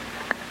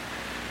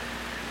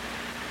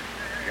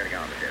 Getting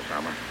out of here,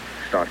 Selma.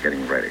 Start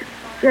getting ready.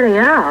 Getting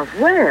out?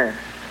 Where?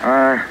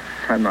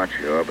 I'm not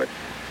sure, but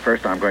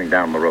first I'm going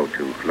down the road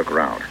to look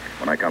around.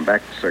 When I come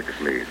back, the circus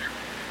leaves.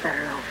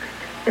 Barovic.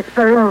 It's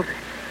Barovic.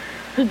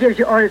 He gives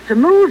you orders to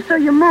move, so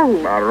you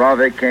move.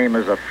 Barovic came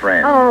as a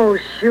friend. Oh,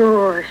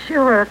 sure,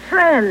 a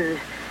friend.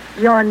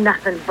 You're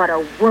nothing but a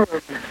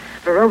worm.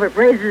 Barovic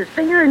raises his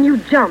finger and you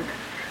jump.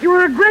 You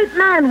were a great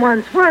man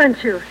once,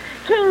 weren't you?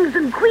 Kings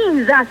and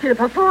queens asked you to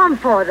perform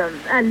for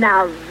them. And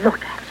now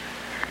look at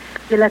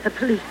you. You let the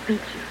police beat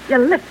you. You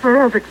licked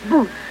Barovic's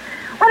boots.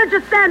 Why don't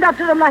you stand up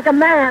to them like a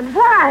man?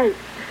 Why?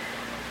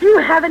 You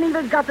haven't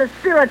even got the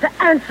spirit to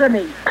answer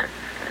me.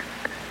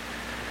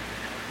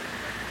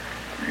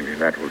 Maybe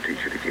that will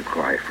teach you to keep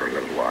quiet for a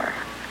little while.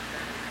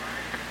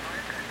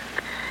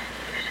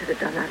 You should have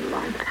done that a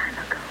long time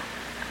ago.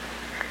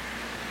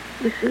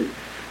 You see,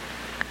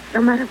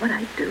 no matter what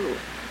I do,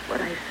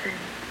 what I say,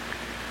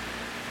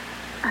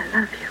 I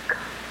love you,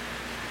 Carl.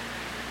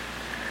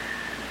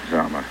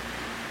 Zama,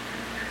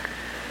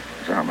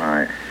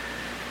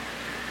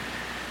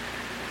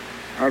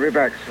 I'll be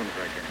back as soon as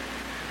I can.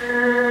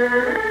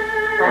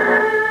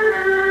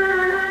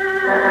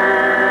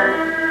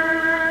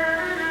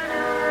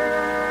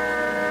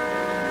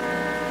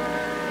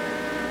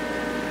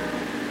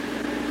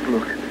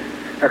 Look,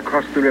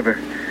 across the river.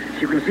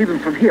 You can see them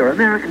from here,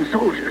 American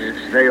soldiers.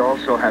 Yes, they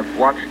also have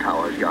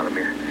watchtowers,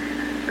 Yaromir.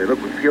 They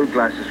look with field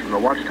glasses from the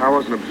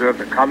watchtowers and observe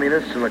the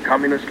communists, and the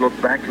communists look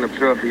back and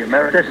observe the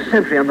Americans. There's a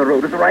sentry on the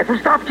road with a rifle.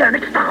 Stop,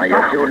 Janik, stop! Now,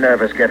 you're too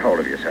nervous. Get hold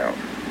of yourself.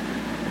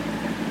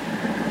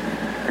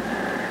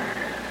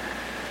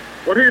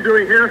 What are you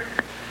doing here?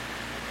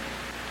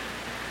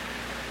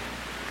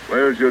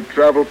 Where's your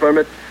travel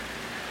permit?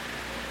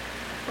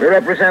 We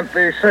represent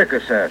the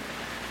circus, sir.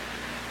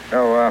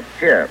 So,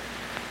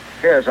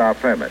 here's our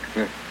permit.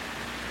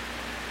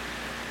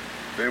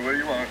 Stay where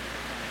you are.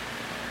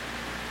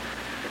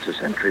 It's a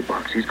sentry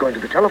box. He's going to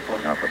the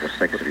telephone. Now, for the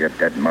sakes of your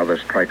dead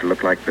mothers, try to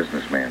look like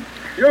businessmen.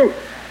 You!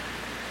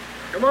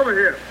 Come over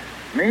here.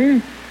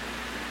 Me?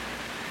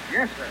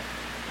 Yes, sir.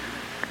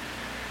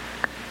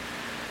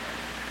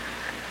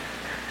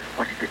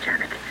 What is it,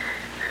 Janik?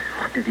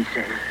 What did he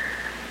say?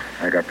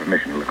 I got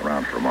permission to look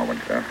around for a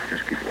moment.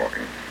 Just keep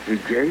walking. He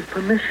gave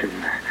permission.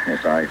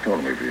 Yes, I told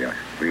him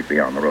we'd be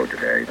on the road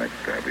today, that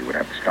we would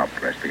have to stop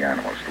to rest the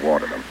animals to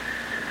water them.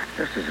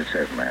 Just as it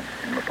says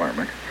in the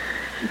permit.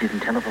 He didn't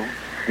telephone?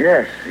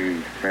 Yes,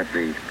 he read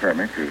the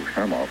permit to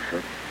some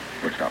officer.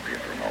 We'll stop here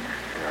for a moment.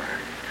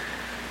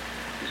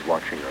 He's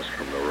watching us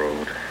from the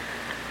road.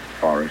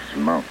 forests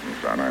and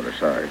mountains on either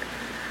side.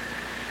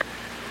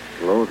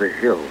 Below the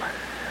hill,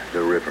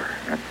 the river.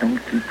 Now, don't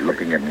keep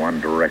looking in one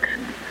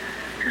direction.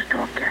 Just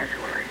talk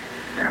casually.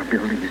 There are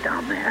buildings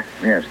down there.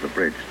 Yes, the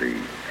bridge, the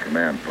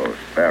command post,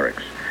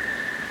 barracks.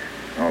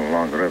 All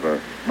along the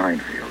river,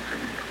 minefields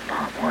and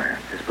barbed wire.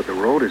 Yes, but the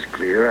road is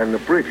clear and the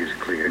bridge is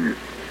clear.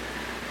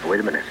 Wait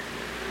a minute.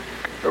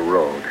 The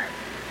road.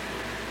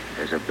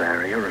 There's a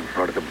barrier in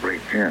front of the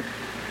bridge. Yes.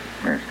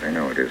 Yes, they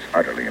know it is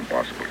utterly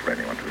impossible for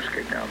anyone to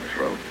escape down this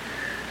road.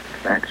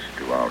 That's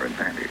to our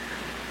advantage.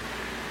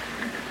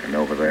 And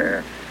over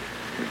there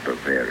is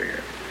Bavaria.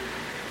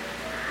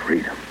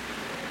 Freedom.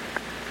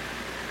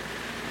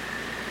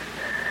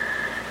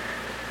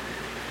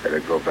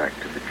 Better go back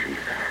to the chief.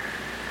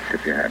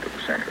 Tip your hand to the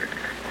center.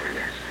 Oh,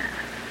 yes.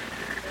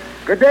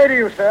 Good day to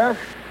you, sir.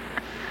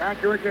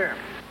 Thank you again.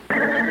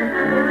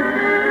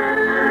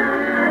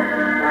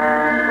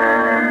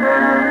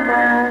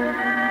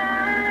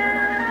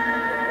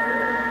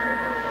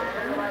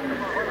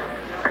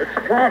 It's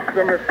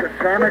Crofter, Mr.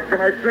 Tonic. Can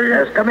I see you?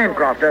 Yes, come in,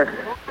 Crofter.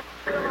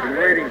 I've been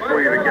waiting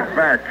for you to get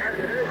back.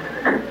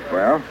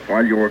 Well?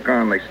 While you were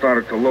gone, they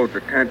started to load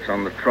the tents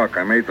on the truck.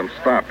 I made them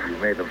stop. You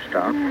made them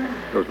stop?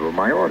 Those were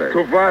my orders.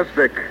 To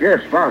Vosdik.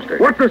 Yes, Vosdik.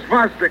 What does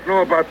Vosdik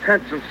know about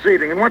tents and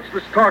seating? And what's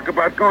this talk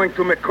about going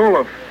to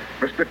Mikulov?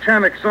 Mr.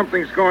 Chanik,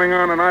 something's going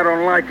on and I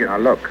don't like it. Now,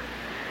 look.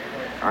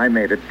 I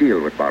made a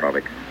deal with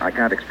Borovic. I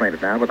can't explain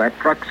it now, but that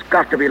truck's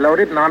got to be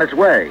loaded and on its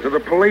way. Do the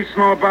police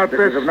know about this?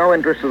 This is of no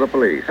interest to the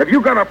police. Have you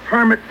got a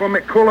permit for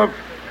Mikulov?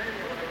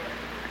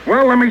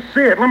 Well, let me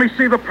see it. Let me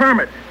see the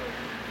permit.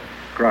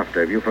 Crofter,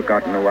 have you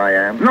forgotten who I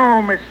am?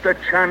 No, Mr.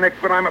 Chanik,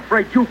 but I'm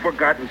afraid you've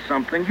forgotten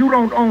something. You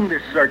don't own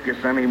this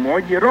circus anymore.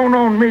 You don't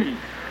own me.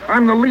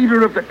 I'm the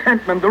leader of the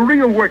tentmen, the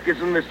real workers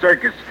in this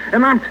circus.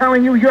 And I'm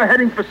telling you, you're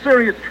heading for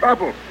serious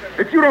trouble.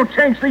 If you don't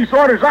change these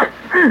orders up...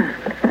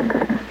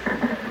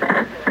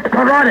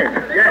 Ronnie!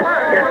 Yes,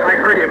 I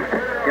heard him.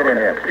 Get in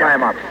here. Tie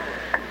him up.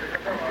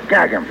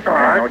 Gag him. All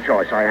right. No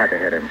choice. I had to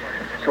hit him.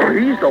 So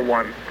he's the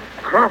one.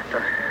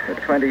 Crofter. For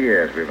 20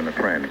 years we've been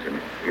friends, and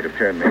he'd have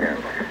turned me in.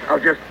 I'll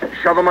just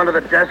shove him under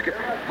the desk and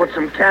put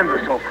some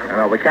canvas over him.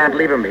 No, we can't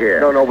leave him here.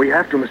 No, we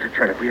have to, Mr.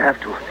 Chernick. We have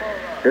to.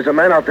 There's a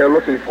man out there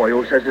looking for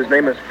you who says his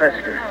name is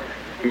Fesker.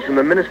 He's from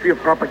the Ministry of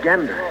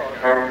Propaganda.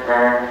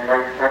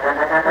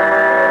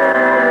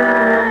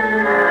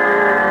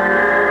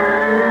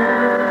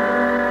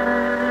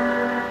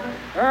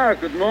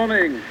 Good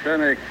morning,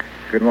 Chernick.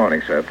 Good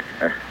morning, sir.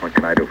 What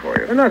can I do for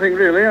you? Nothing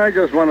really. I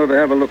just wanted to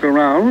have a look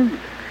around.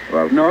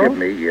 Well, No? forgive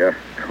me.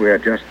 We're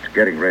just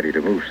getting ready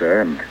to move,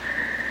 sir, and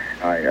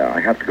I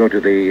have to go to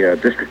the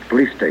district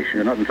police station.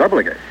 You're not in trouble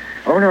again.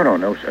 Oh,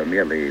 no, sir.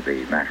 Merely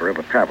the matter of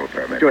a travel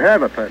permit. You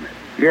have a permit.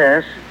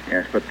 Yes,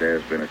 but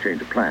there's been a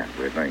change of plan.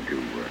 We're going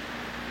to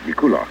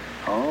Mikulov.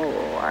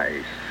 Oh,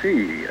 I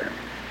see.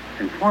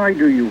 And why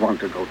do you want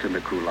to go to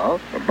Mikulov?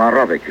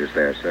 Borovic is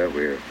there, sir.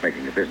 We're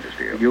making a business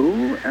deal.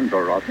 You and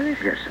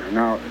Borovic? Yes, sir.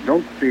 Now,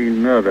 don't be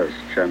nervous,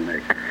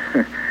 Chernick.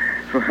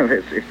 Well,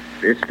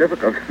 it's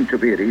difficult to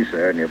be at ease,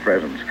 sir, in your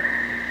presence.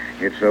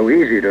 It's so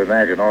easy to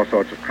imagine all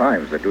sorts of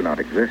crimes that do not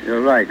exist. You're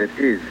right. It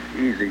is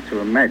easy to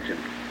imagine.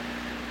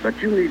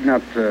 But you need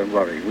not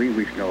worry. We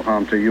wish no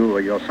harm to you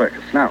or your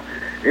circus. Now,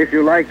 if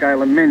you like,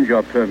 I'll amend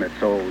your permit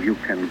so you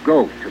can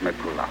go to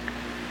Mikulov.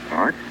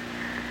 What?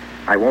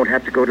 I won't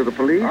have to go to the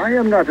police? I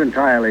am not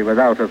entirely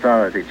without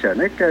authority,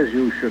 Chernick, as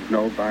you should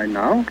know by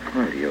now.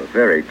 Well, you're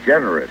very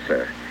generous,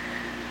 sir.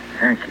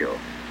 Thank you.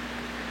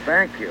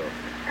 Thank you.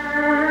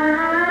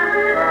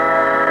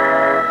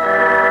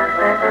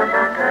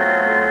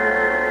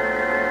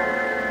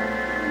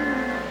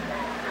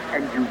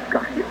 And you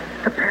got it?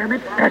 The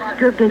permit?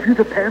 Fesker gave you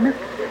the permit?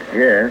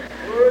 Yes,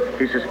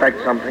 He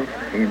suspects something?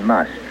 he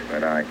must,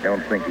 but I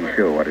don't think he's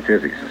sure what it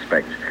is he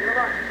suspects.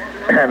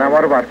 Now,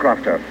 what about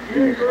Crofter?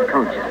 He's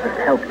conscious but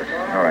helpless.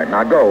 All right,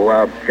 now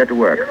go. Get to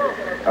work.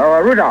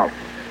 Oh, Rudolph.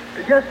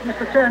 Yes,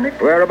 Mr. Chernick?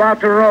 We're about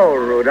to roll,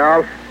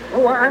 Rudolph.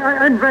 Oh,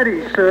 I'm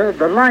ready, sir.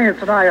 The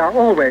Lions and I are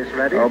always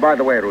ready. Oh, by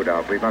the way,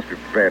 Rudolph, we must be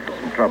prepared for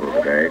some trouble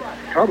today.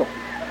 Trouble?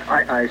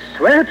 I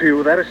swear to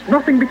you, there is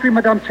nothing between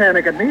Madame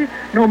Chernick and me,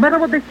 no matter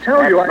what they tell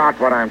That's you. not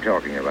what I'm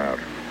talking about.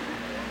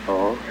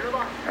 Oh?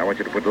 I want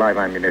you to put live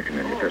ammunition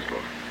in your pistol.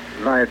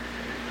 Live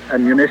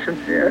ammunition?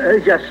 Yeah.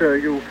 Yes, sir.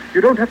 You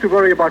don't have to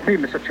worry about me,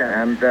 Mr.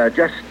 Chernick. And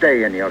just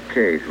stay in your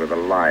cage with the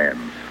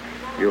lions.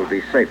 You'll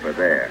be safer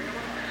there.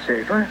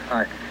 Safer?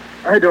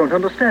 I don't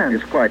understand.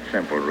 It's quite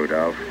simple,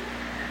 Rudolph.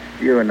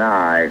 You and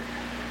I,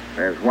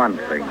 there's one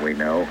thing we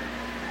know.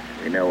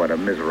 We know what a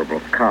miserable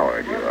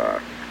coward you are.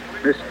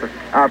 Mr.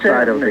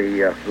 Outside of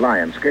Chernick. the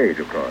lion's cage,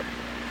 of course.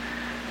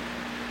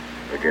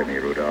 Forgive me,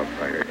 Rudolph.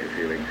 I hurt your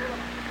feelings.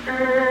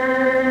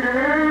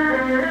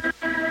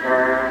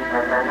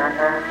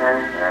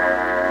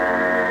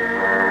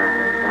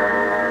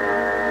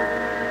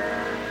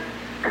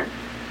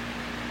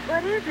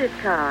 What is it,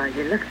 Carl?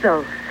 You look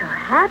so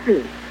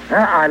happy.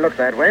 I look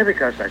that way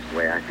because that's the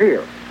way I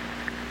feel.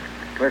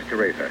 Where's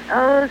Teresa?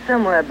 Oh,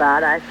 somewhere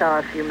about. I saw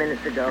a few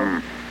minutes ago. Hmm.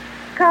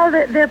 Carl,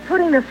 they're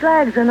putting the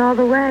flags on all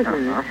the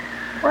wagons.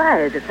 Uh-huh.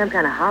 Why, is it some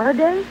kind of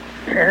holiday?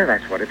 Yeah,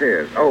 that's what it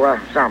is. Oh,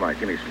 Zalma,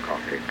 give me some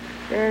coffee.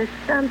 There's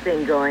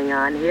something going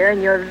on here,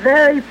 and you're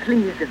very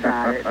pleased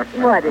about it.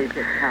 What is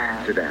it,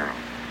 Carl? Sit down.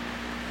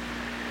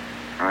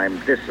 I'm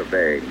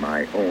disobeying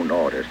my own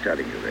orders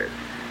telling you this.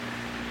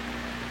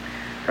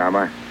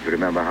 Zalma, you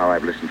remember how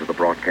I've listened to the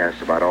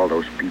broadcasts about all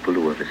those people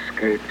who have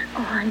escaped?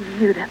 Oh, I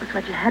knew that was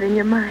what you had in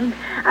your mind.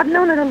 I've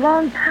known it a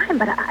long time,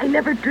 but I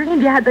never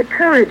dreamed you had the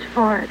courage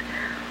for it.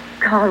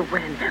 Carl,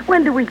 when?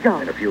 When do we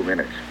go? In a few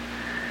minutes.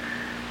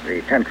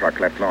 The tent truck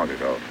left long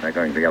ago. They're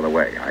going the other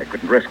way. I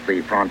couldn't risk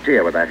the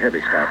frontier with that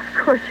heavy stuff.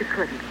 Of course you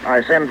couldn't.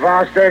 I sent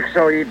Vostek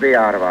so he'd be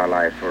out of our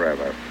lives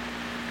forever.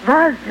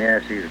 Vos?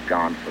 Yes, he's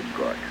gone for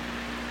good.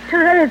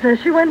 Teresa,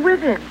 she went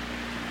with him.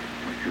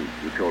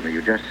 You told me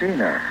you just seen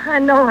her. I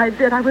know I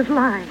did. I was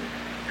lying.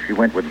 She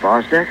went with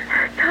Vostek?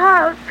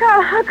 Carl,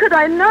 how could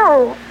I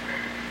know?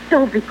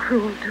 Don't be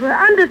cruel to her.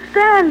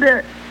 Understand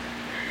her.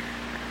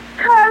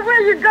 Carl, where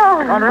are you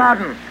going?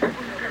 Conradin,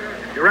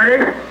 you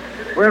ready?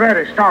 We're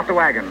ready. Start the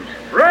wagons.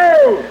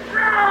 Row!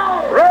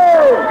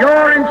 Row!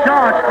 You're in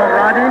charge,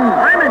 Conradin.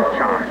 I'm in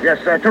charge. Yes,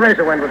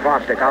 Teresa went with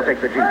Vostek. I'll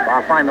take the jeep.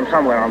 I'll find them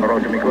somewhere on the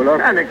road to Mikulo.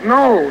 Panic,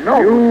 no.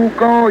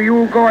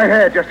 You go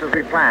ahead, just as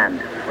we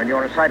planned. When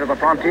you're in sight of the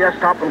frontier,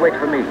 stop and wait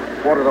for me.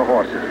 Water the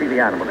horses, feed the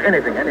animals,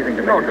 anything to make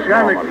it Janet,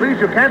 normal. please,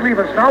 you can't leave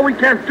us now. We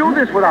can't do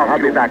this without I'll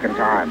you. be back in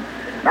time.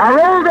 Now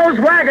roll those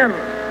wagons!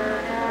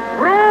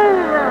 Roll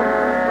them!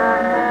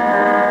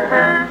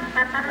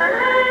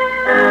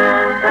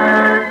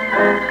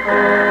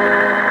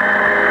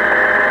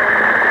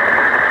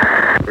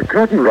 The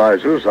curtain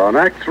rises on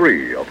Act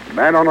 3 of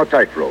Man on a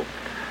Tightrope,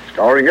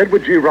 starring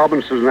Edward G.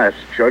 Robinson as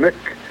Chernick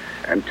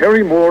and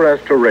Terry Moore as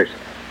Teresa.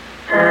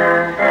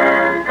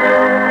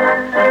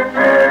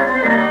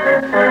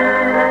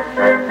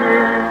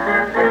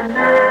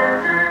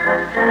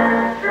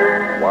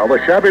 While the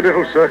shabby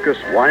little circus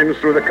winds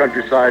through the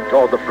countryside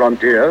toward the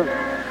frontier,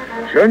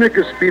 Chernick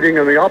is speeding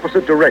in the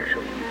opposite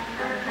direction.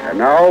 And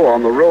now,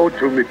 on the road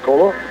to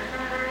Mikola,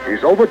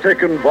 he's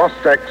overtaken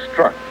Vostek's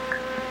truck.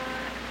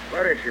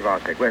 Where is she,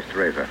 Vostek? Where's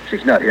Teresa?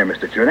 She's not here,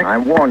 Mr. Chernick.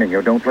 I'm warning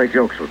you, don't play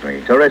jokes with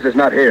me. Teresa's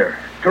not here.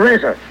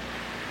 Teresa!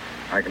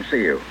 I can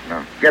see you.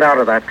 Now, get out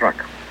of that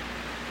truck.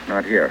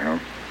 Not here, huh?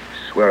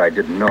 I swear I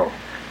didn't know.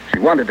 She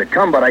wanted to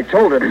come, but I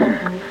told her to...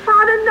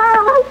 Father,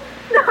 no!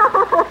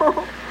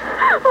 No!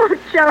 Oh,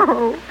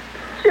 Joe.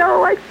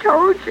 Joe, I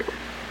told you.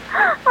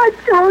 I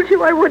told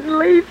you I wouldn't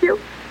leave you.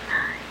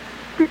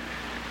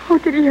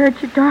 Did he hurt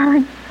you,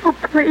 darling? Oh,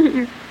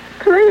 please.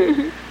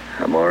 Please.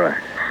 I'm all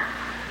right.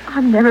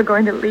 I'm never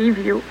going to leave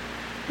you.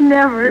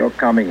 Never. You're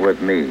coming with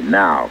me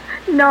now.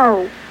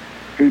 No.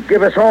 He'd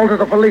give us all to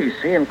the police,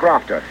 he and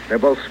Crofter. They're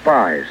both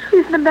spies.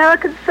 He's an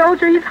American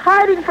soldier. He's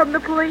hiding from the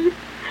police.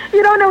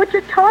 You don't know what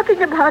you're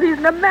talking about. He's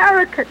an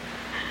American.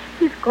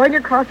 He's going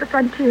across the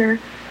frontier.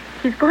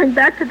 He's going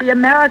back to the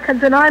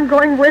Americans, and I'm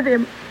going with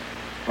him.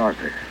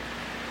 Vostek,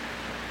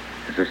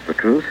 is this the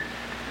truth?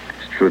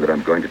 It's true that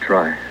I'm going to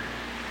try.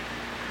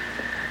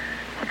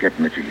 I'll get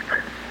in the Jeep.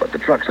 But the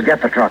truck's...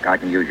 Forget the truck. I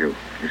can use you.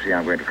 You see,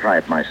 I'm going to try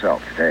it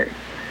myself today.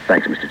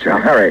 Thanks, Mr. Now,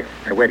 Chernick. hurry.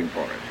 They're waiting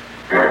for us.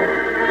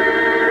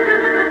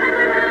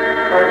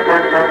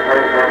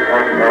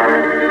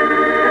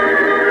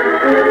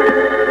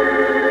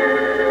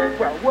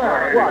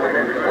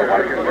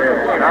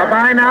 Now,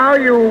 by now,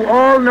 you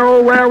all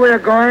know where we're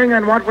going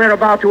and what we're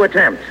about to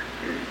attempt.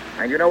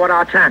 And you know what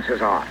our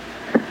chances are.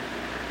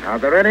 Now,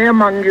 if there are any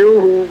among you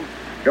who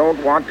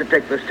don't want to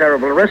take this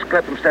terrible risk,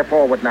 let them step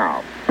forward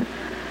now.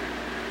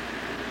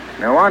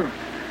 No one?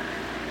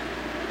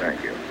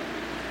 Thank you.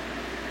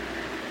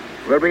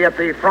 We'll be at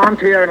the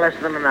frontier in less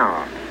than an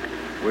hour.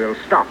 We'll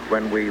stop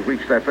when we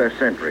reach their first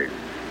sentry.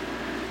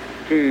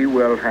 He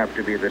will have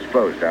to be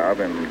disposed of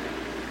and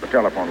the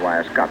telephone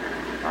wires cut.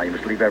 Now, you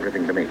must leave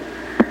everything to me.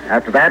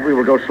 After that, we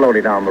will go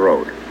slowly down the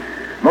road.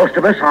 Most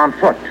of us on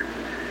foot.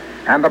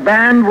 And the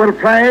band will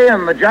play,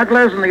 and the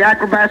jugglers and the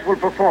acrobats will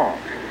perform.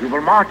 We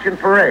will march in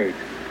parade.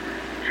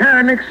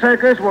 Chernick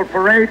Circus will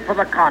parade for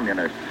the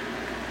communists.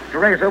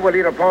 Teresa will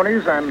lead her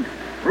ponies, and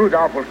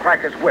Rudolph will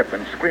crack his whip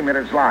and scream at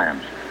his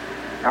lions.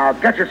 Now,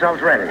 get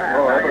yourselves ready.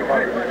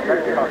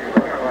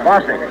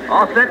 Vostek.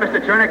 All set, Mr.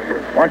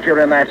 Chernick. Once you're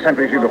in that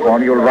sentry's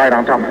uniform, you'll ride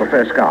on top of the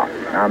first car.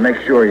 Now, make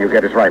sure you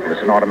get his rifle.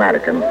 It's an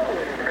automatic, and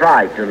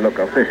try to look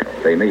official.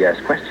 They may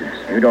ask questions.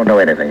 You don't know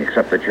anything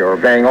except that you're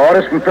obeying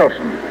orders from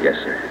Pilsen. Yes,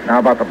 sir. Now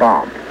about the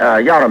bomb.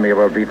 Yaromir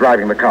will be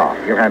driving the car.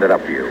 He'll hand it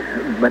up to you.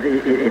 But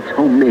it's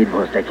homemade,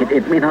 Vostek.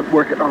 It may not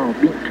work at all.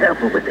 Be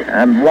careful with it.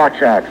 And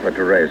watch out for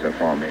Teresa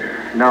for me.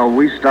 Now,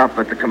 we stop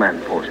at the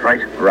command post,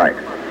 right? Right.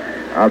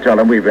 I'll tell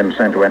them we've been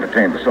sent to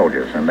entertain the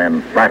soldiers, and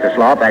then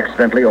Bratislav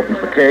accidentally opens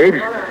the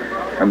cage,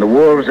 and the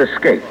wolves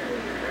escape.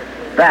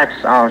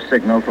 That's our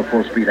signal for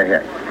full speed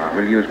ahead.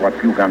 We'll use what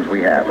few guns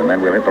we have, and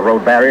then we'll hit the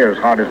road barrier as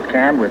hard as we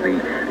can with the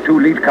 2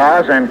 lead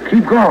cars and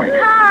keep going.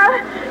 Carl,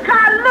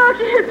 look,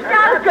 it's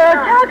Scout's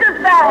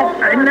back.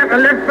 I never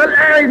left the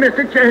area,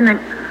 Mr. Chernick.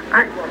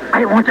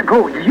 I want to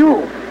go with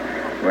you.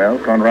 Well,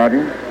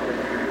 Conradin?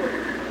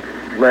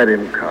 Let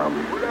him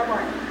come.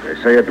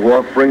 They say a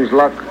dwarf brings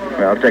luck.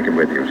 Well, take it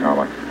with you,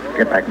 Salma.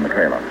 Get back in the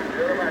trailer.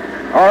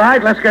 All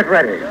right, let's get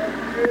ready.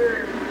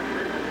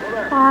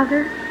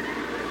 Father,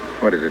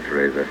 What is it,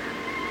 Teresa?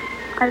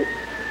 I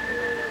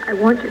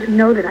want you to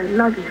know that I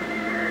love you.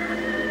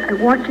 I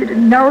want you to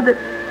know that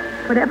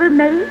whatever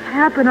may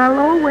happen, I'll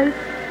always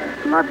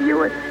love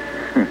you.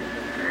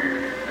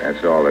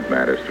 That's all that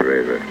matters,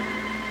 Teresa.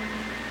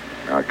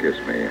 Now kiss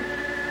me.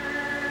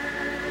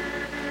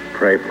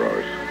 Pray for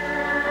us.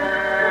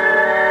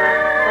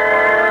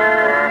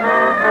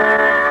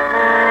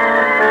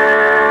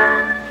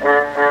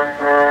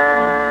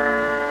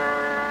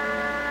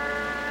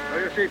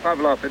 See,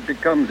 Pavlov, it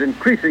becomes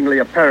increasingly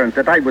apparent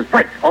that I was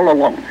right all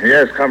along.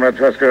 Yes, Comrade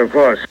Tusker, of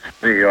course.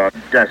 The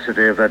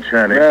audacity of that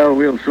Chernik. Well,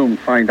 we'll soon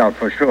find out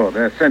for sure.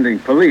 They're sending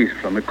police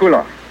from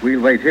Mikula. We'll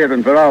wait here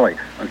in Virali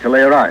until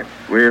they arrive.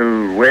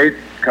 We'll wait,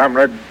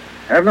 Comrade.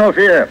 Have no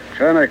fear.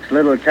 Chernik's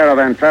little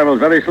caravan travels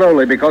very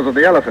slowly because of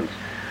the elephants.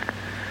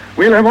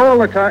 We'll have all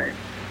the time.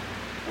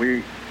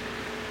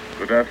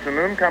 Good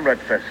afternoon, Comrade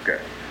Fesker.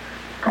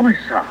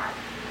 Commissar,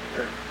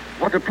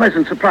 what a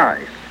pleasant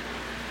surprise.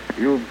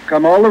 You've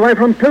come all the way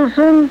from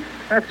Pilsen?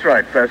 That's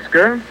right,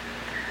 Fesker.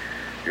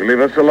 You leave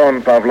us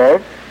alone,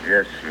 Pavlov.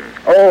 Yes, sir.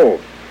 Oh,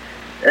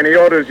 any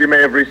orders you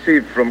may have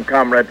received from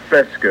Comrade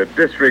Fesker,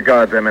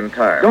 disregard them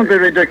entirely. Don't be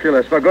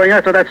ridiculous. We're going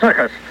after that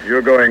circus.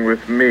 You're going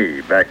with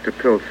me back to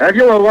Pilsen. Have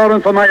you a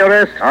warrant for my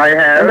arrest? I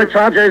have. And the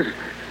charges?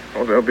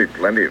 Oh, there'll be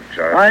plenty of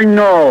charges. I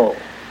know.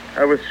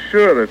 I was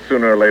sure that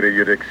sooner or later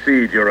you'd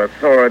exceed your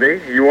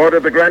authority. You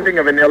ordered the granting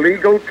of an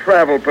illegal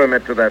travel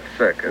permit to that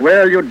circus.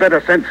 Well, you'd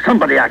better send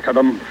somebody after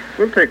them.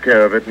 We'll take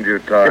care of it in due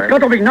time. It's got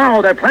to be now.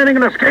 They're planning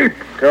an escape.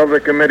 Tell the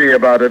committee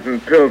about it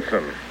in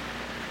Pilsen.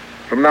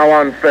 From now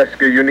on,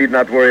 Fesker, you need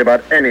not worry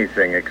about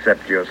anything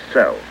except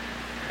yourself.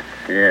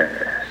 Yes.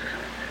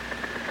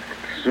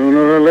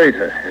 Sooner or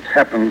later, it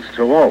happens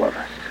to all of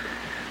us.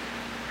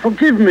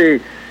 Forgive me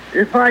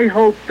if I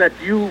hope that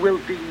you will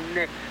be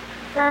next.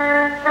 We're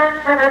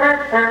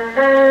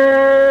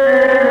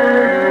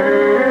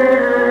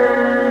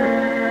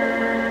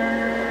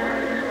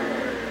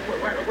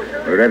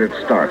ready to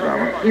start,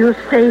 Salma. You'll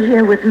stay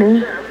here with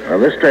me? Well,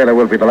 this trailer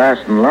will be the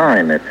last in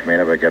line. It may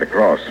never get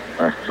across.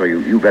 So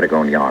you better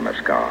go and yarn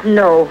this car.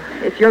 No.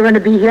 If you're going to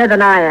be here,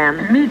 then I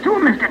am. Me too,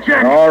 Mr.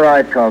 Chen. All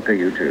right, Kalka,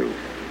 you too.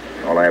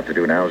 All I have to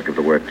do now is give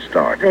the word to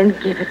start. Then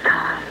give it,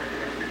 Carl.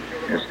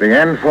 It's the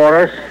end for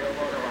us,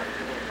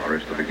 or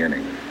it's the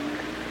beginning.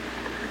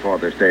 Before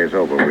this day is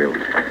over, we'll...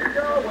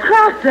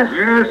 Crofter!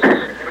 Yes,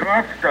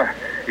 Crofter.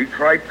 He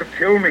tried to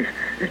kill me.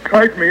 He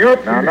tied me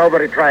up. Now,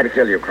 nobody tried to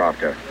kill you,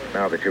 Crofter.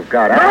 Now that you've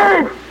got out...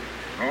 No!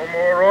 No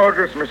more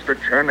orders, Mr.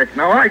 Chernik.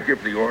 Now I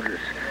give the orders.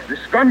 This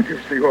gun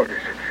gives the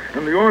orders.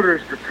 And the order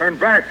is to turn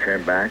back.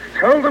 Turn back?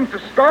 Tell them to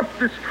stop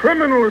this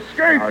criminal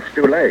escape. Now, it's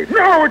too late.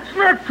 No, it's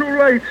not too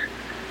late.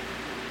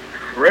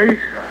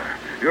 Traitor.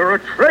 You're a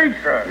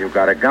traitor. You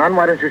got a gun?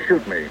 Why don't you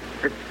shoot me?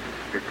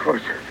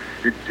 Because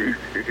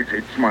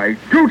it's my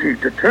duty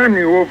to turn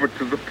you over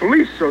to the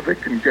police so they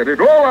can get it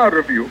all out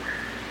of you.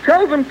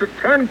 Tell them to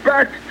turn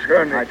back,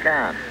 Chernik. I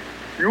can't.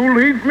 You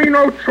leave me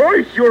no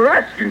choice. You're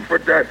asking for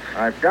death.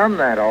 I've done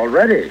that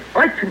already.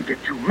 I can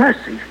get you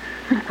mercy.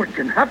 Think what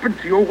can happen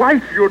to your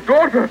wife, your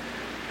daughter.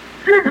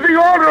 Give the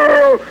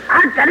order.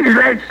 I'm getting his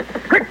legs.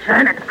 Quick,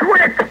 Chernik,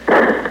 quick.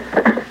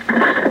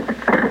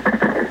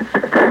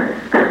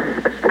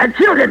 I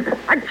killed him.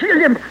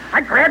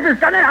 I grabbed his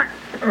gun and I...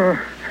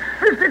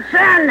 Mr.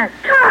 Chen!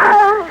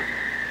 Carl!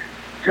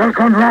 Tell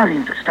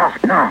Conradin to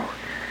start now.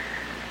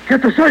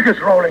 Get the circus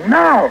rolling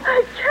now.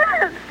 I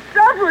can't.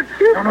 Stop with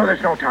you. No,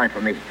 there's no time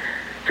for me.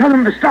 Tell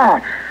them to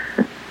start.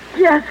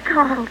 Yes,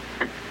 Carl.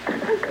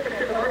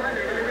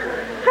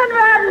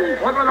 Conradin!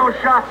 What were those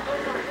shots?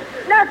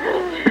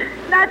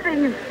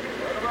 Nothing.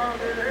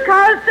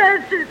 Carl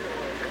says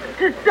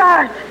to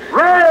start.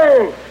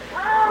 Roll!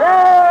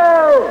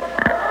 Roll!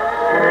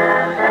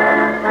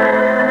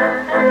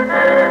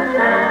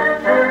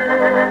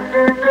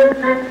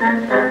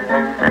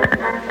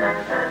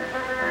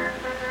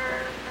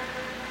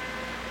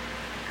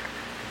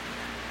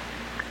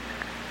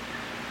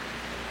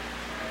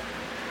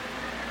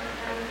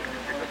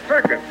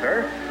 Circus,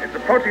 sir. It's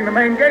approaching the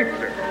main gate,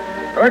 sir.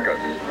 Circus?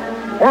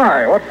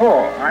 Why? What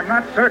for? I'm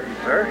not certain,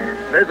 sir.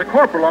 There's a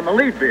corporal on the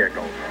lead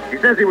vehicle. He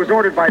says he was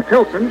ordered by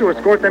Pilsen to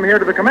escort them here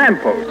to the command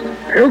post.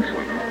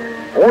 Pilsen?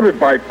 Ordered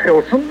by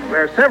Pilsen?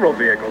 There are several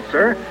vehicles,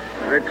 sir.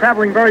 They're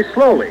traveling very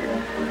slowly,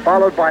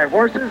 followed by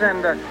horses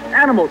and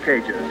animal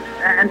cages,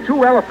 and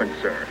 2 elephants,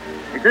 sir.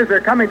 He says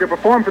they're coming to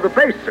perform for the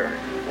base, sir.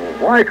 Well,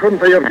 why couldn't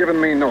they have given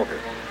me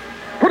notice?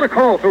 Put a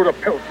call through to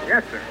Pilsen.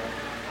 Yes, sir.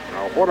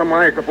 Now, what am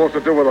I supposed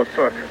to do with a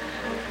circus?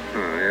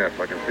 Yes,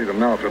 I can see them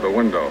now through the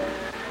window.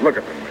 Look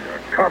at them, their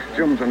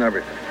costumes and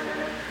everything.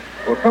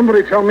 Will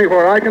somebody tell me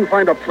where I can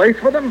find a place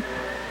for them?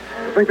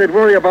 You think they'd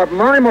worry about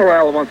my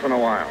morale once in a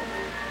while?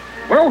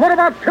 Well, what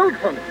about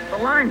Pilsen? The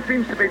line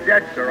seems to be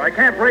dead, sir. I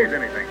can't raise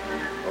anything.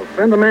 Well,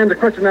 send a man to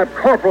question that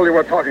corporal you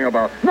were talking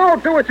about. No,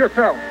 do it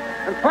yourself,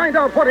 and find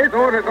out what his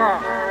orders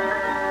are.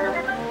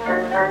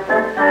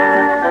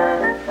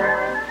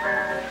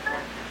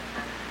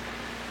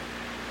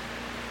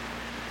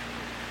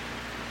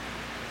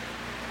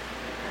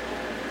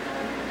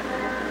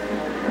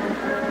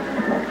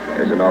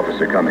 an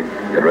officer coming.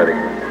 Get ready.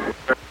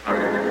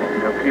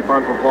 Now keep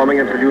on performing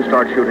until you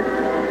start shooting.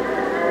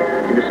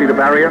 Can you see the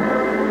barrier?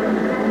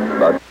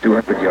 About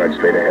 200 yards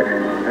straight ahead.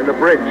 And the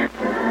bridge.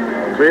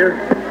 Clear?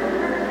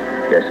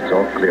 Yes, it's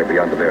all clear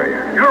beyond the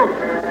barrier. You!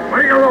 What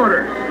are your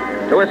orders?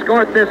 To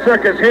escort this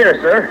circus here,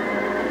 sir.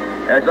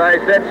 As I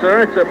said,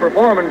 sir, it's a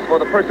performance for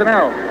the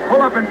personnel.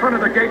 Pull up in front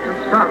of the gates and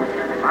stop.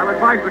 I'll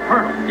advise the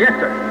colonel. Yes,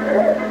 sir.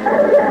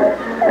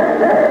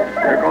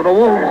 There go the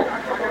wolves.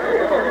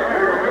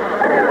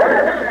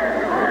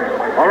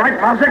 All right,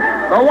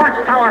 Fosdick. The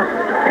watchtower.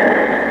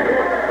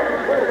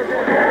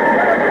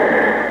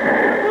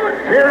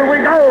 Here we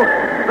go.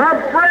 The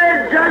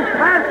bridge as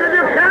fast as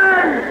you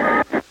can.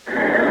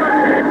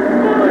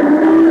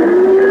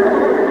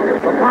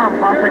 The bomb,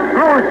 Fosdick.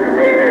 Throw it.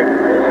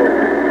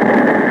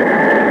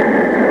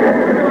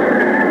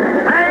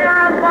 Hang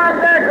on,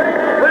 Fosdick.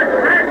 We're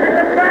crashing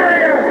the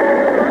barrier.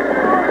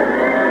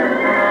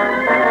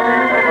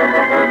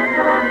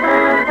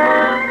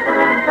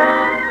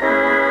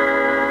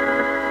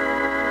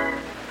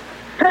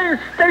 Hey,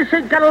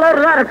 Stacy, get a load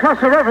of that across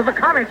the river, the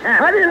commie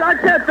camp. How do you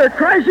like that? They're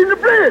crashing the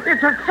bridge.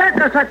 It's a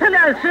circus. I tell you,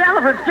 I see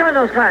elephants giving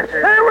those classes.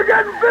 Hey, we're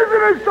getting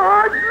visitors,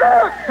 Sarge.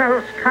 Look.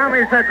 Those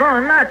commies are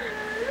going nuts.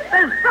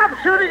 They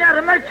stopped shooting at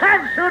him. They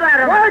can't shoot at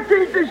him. Why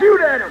can't they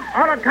shoot at him?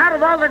 On account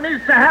of all that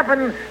needs to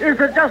happen is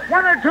that just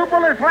one or two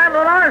bullets land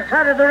on our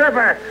side of the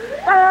river.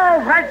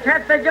 Oh, why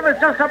can't they give us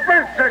just a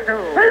burst or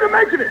two? Hey, they're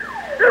making it.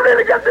 They're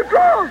really getting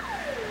close.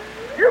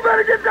 You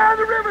better get down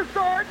the river,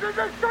 Sarge. There's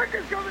a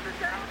circus coming to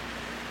town.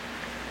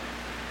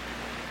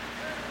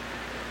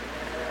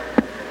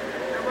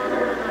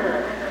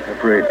 The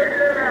bridge.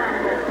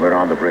 We're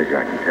on the bridge,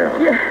 I can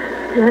tell.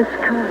 Yes,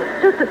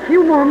 Carl. Just a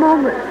few more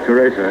moments.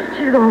 Teresa,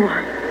 She's all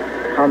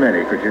right. how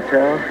many could you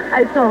tell?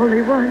 I saw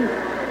only one.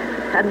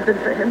 Hadn't been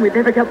for him, we'd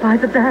never got by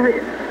the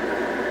barrier.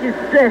 He's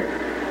dead.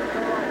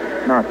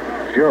 Not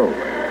Joe.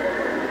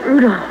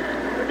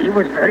 Rudolph. He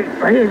was very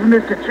brave,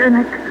 Mr.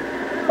 Chernick.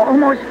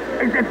 Almost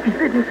as if he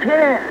didn't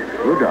care.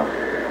 Rudolph.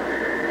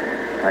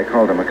 I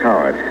called him a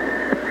coward.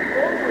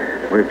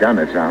 We've done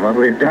it, Selma.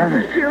 We've done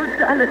it. You've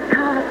done it,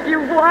 Carl.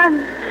 You've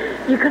won.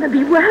 You're going to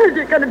be well.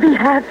 You're going to be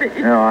happy.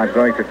 No, I'm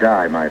going to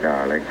die, my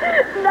darling.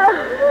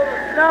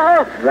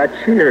 No. That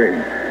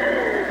cheering.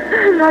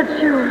 I'm not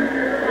sure.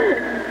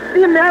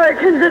 The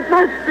Americans, it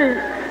must be.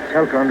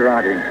 Tell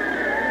Conradi.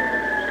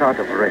 Start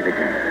the parade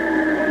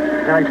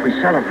again. Tonight we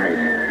celebrate.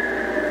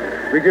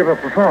 We give a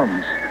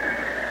performance.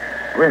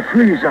 We're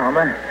free,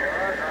 Selma.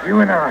 You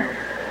and I.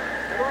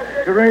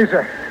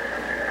 Teresa.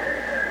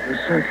 The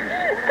circus.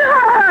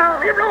 Carl!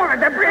 We're over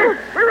the bridge.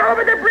 We're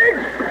over the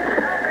bridge.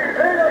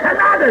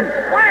 Aladdin,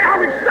 why are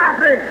we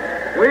stopping?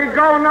 We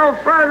go no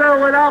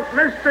further without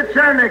Mr.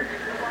 Chernick.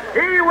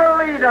 He will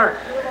lead us.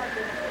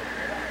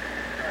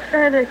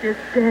 Chernick is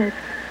dead.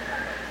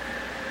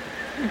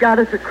 He got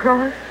us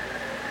across,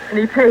 and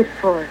he paid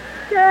for it.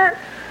 Yes.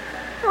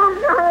 Oh,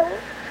 no.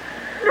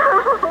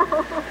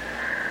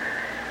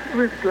 He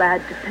was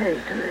glad to pay,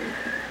 Teresa.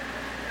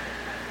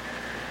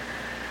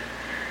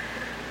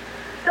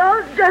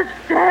 Don't just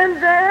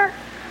stand there.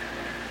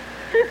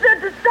 She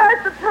said to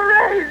start the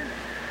parade.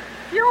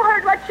 You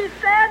heard what she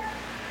said.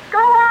 Go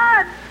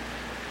on.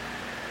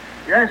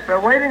 Yes, they're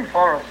waiting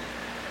for us.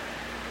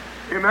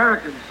 The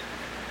Americans.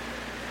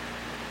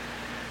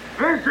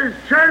 This is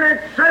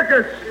Chernick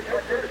Circus.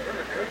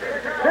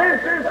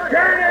 This is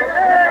Chernick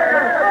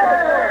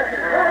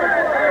Circus.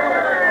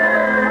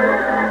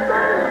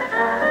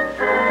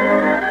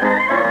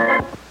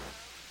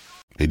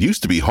 It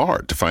used to be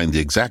hard to find the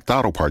exact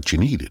auto parts you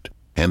needed,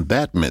 and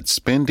that meant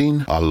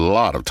spending a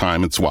lot of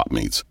time at swap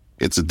meets.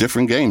 It's a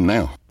different game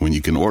now when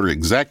you can order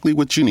exactly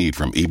what you need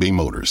from eBay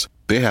Motors.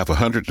 They have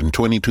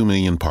 122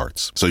 million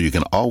parts, so you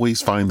can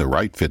always find the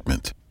right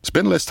fitment.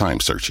 Spend less time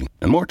searching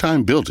and more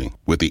time building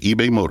with the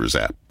eBay Motors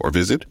app or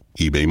visit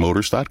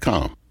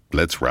ebaymotors.com.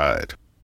 Let's ride.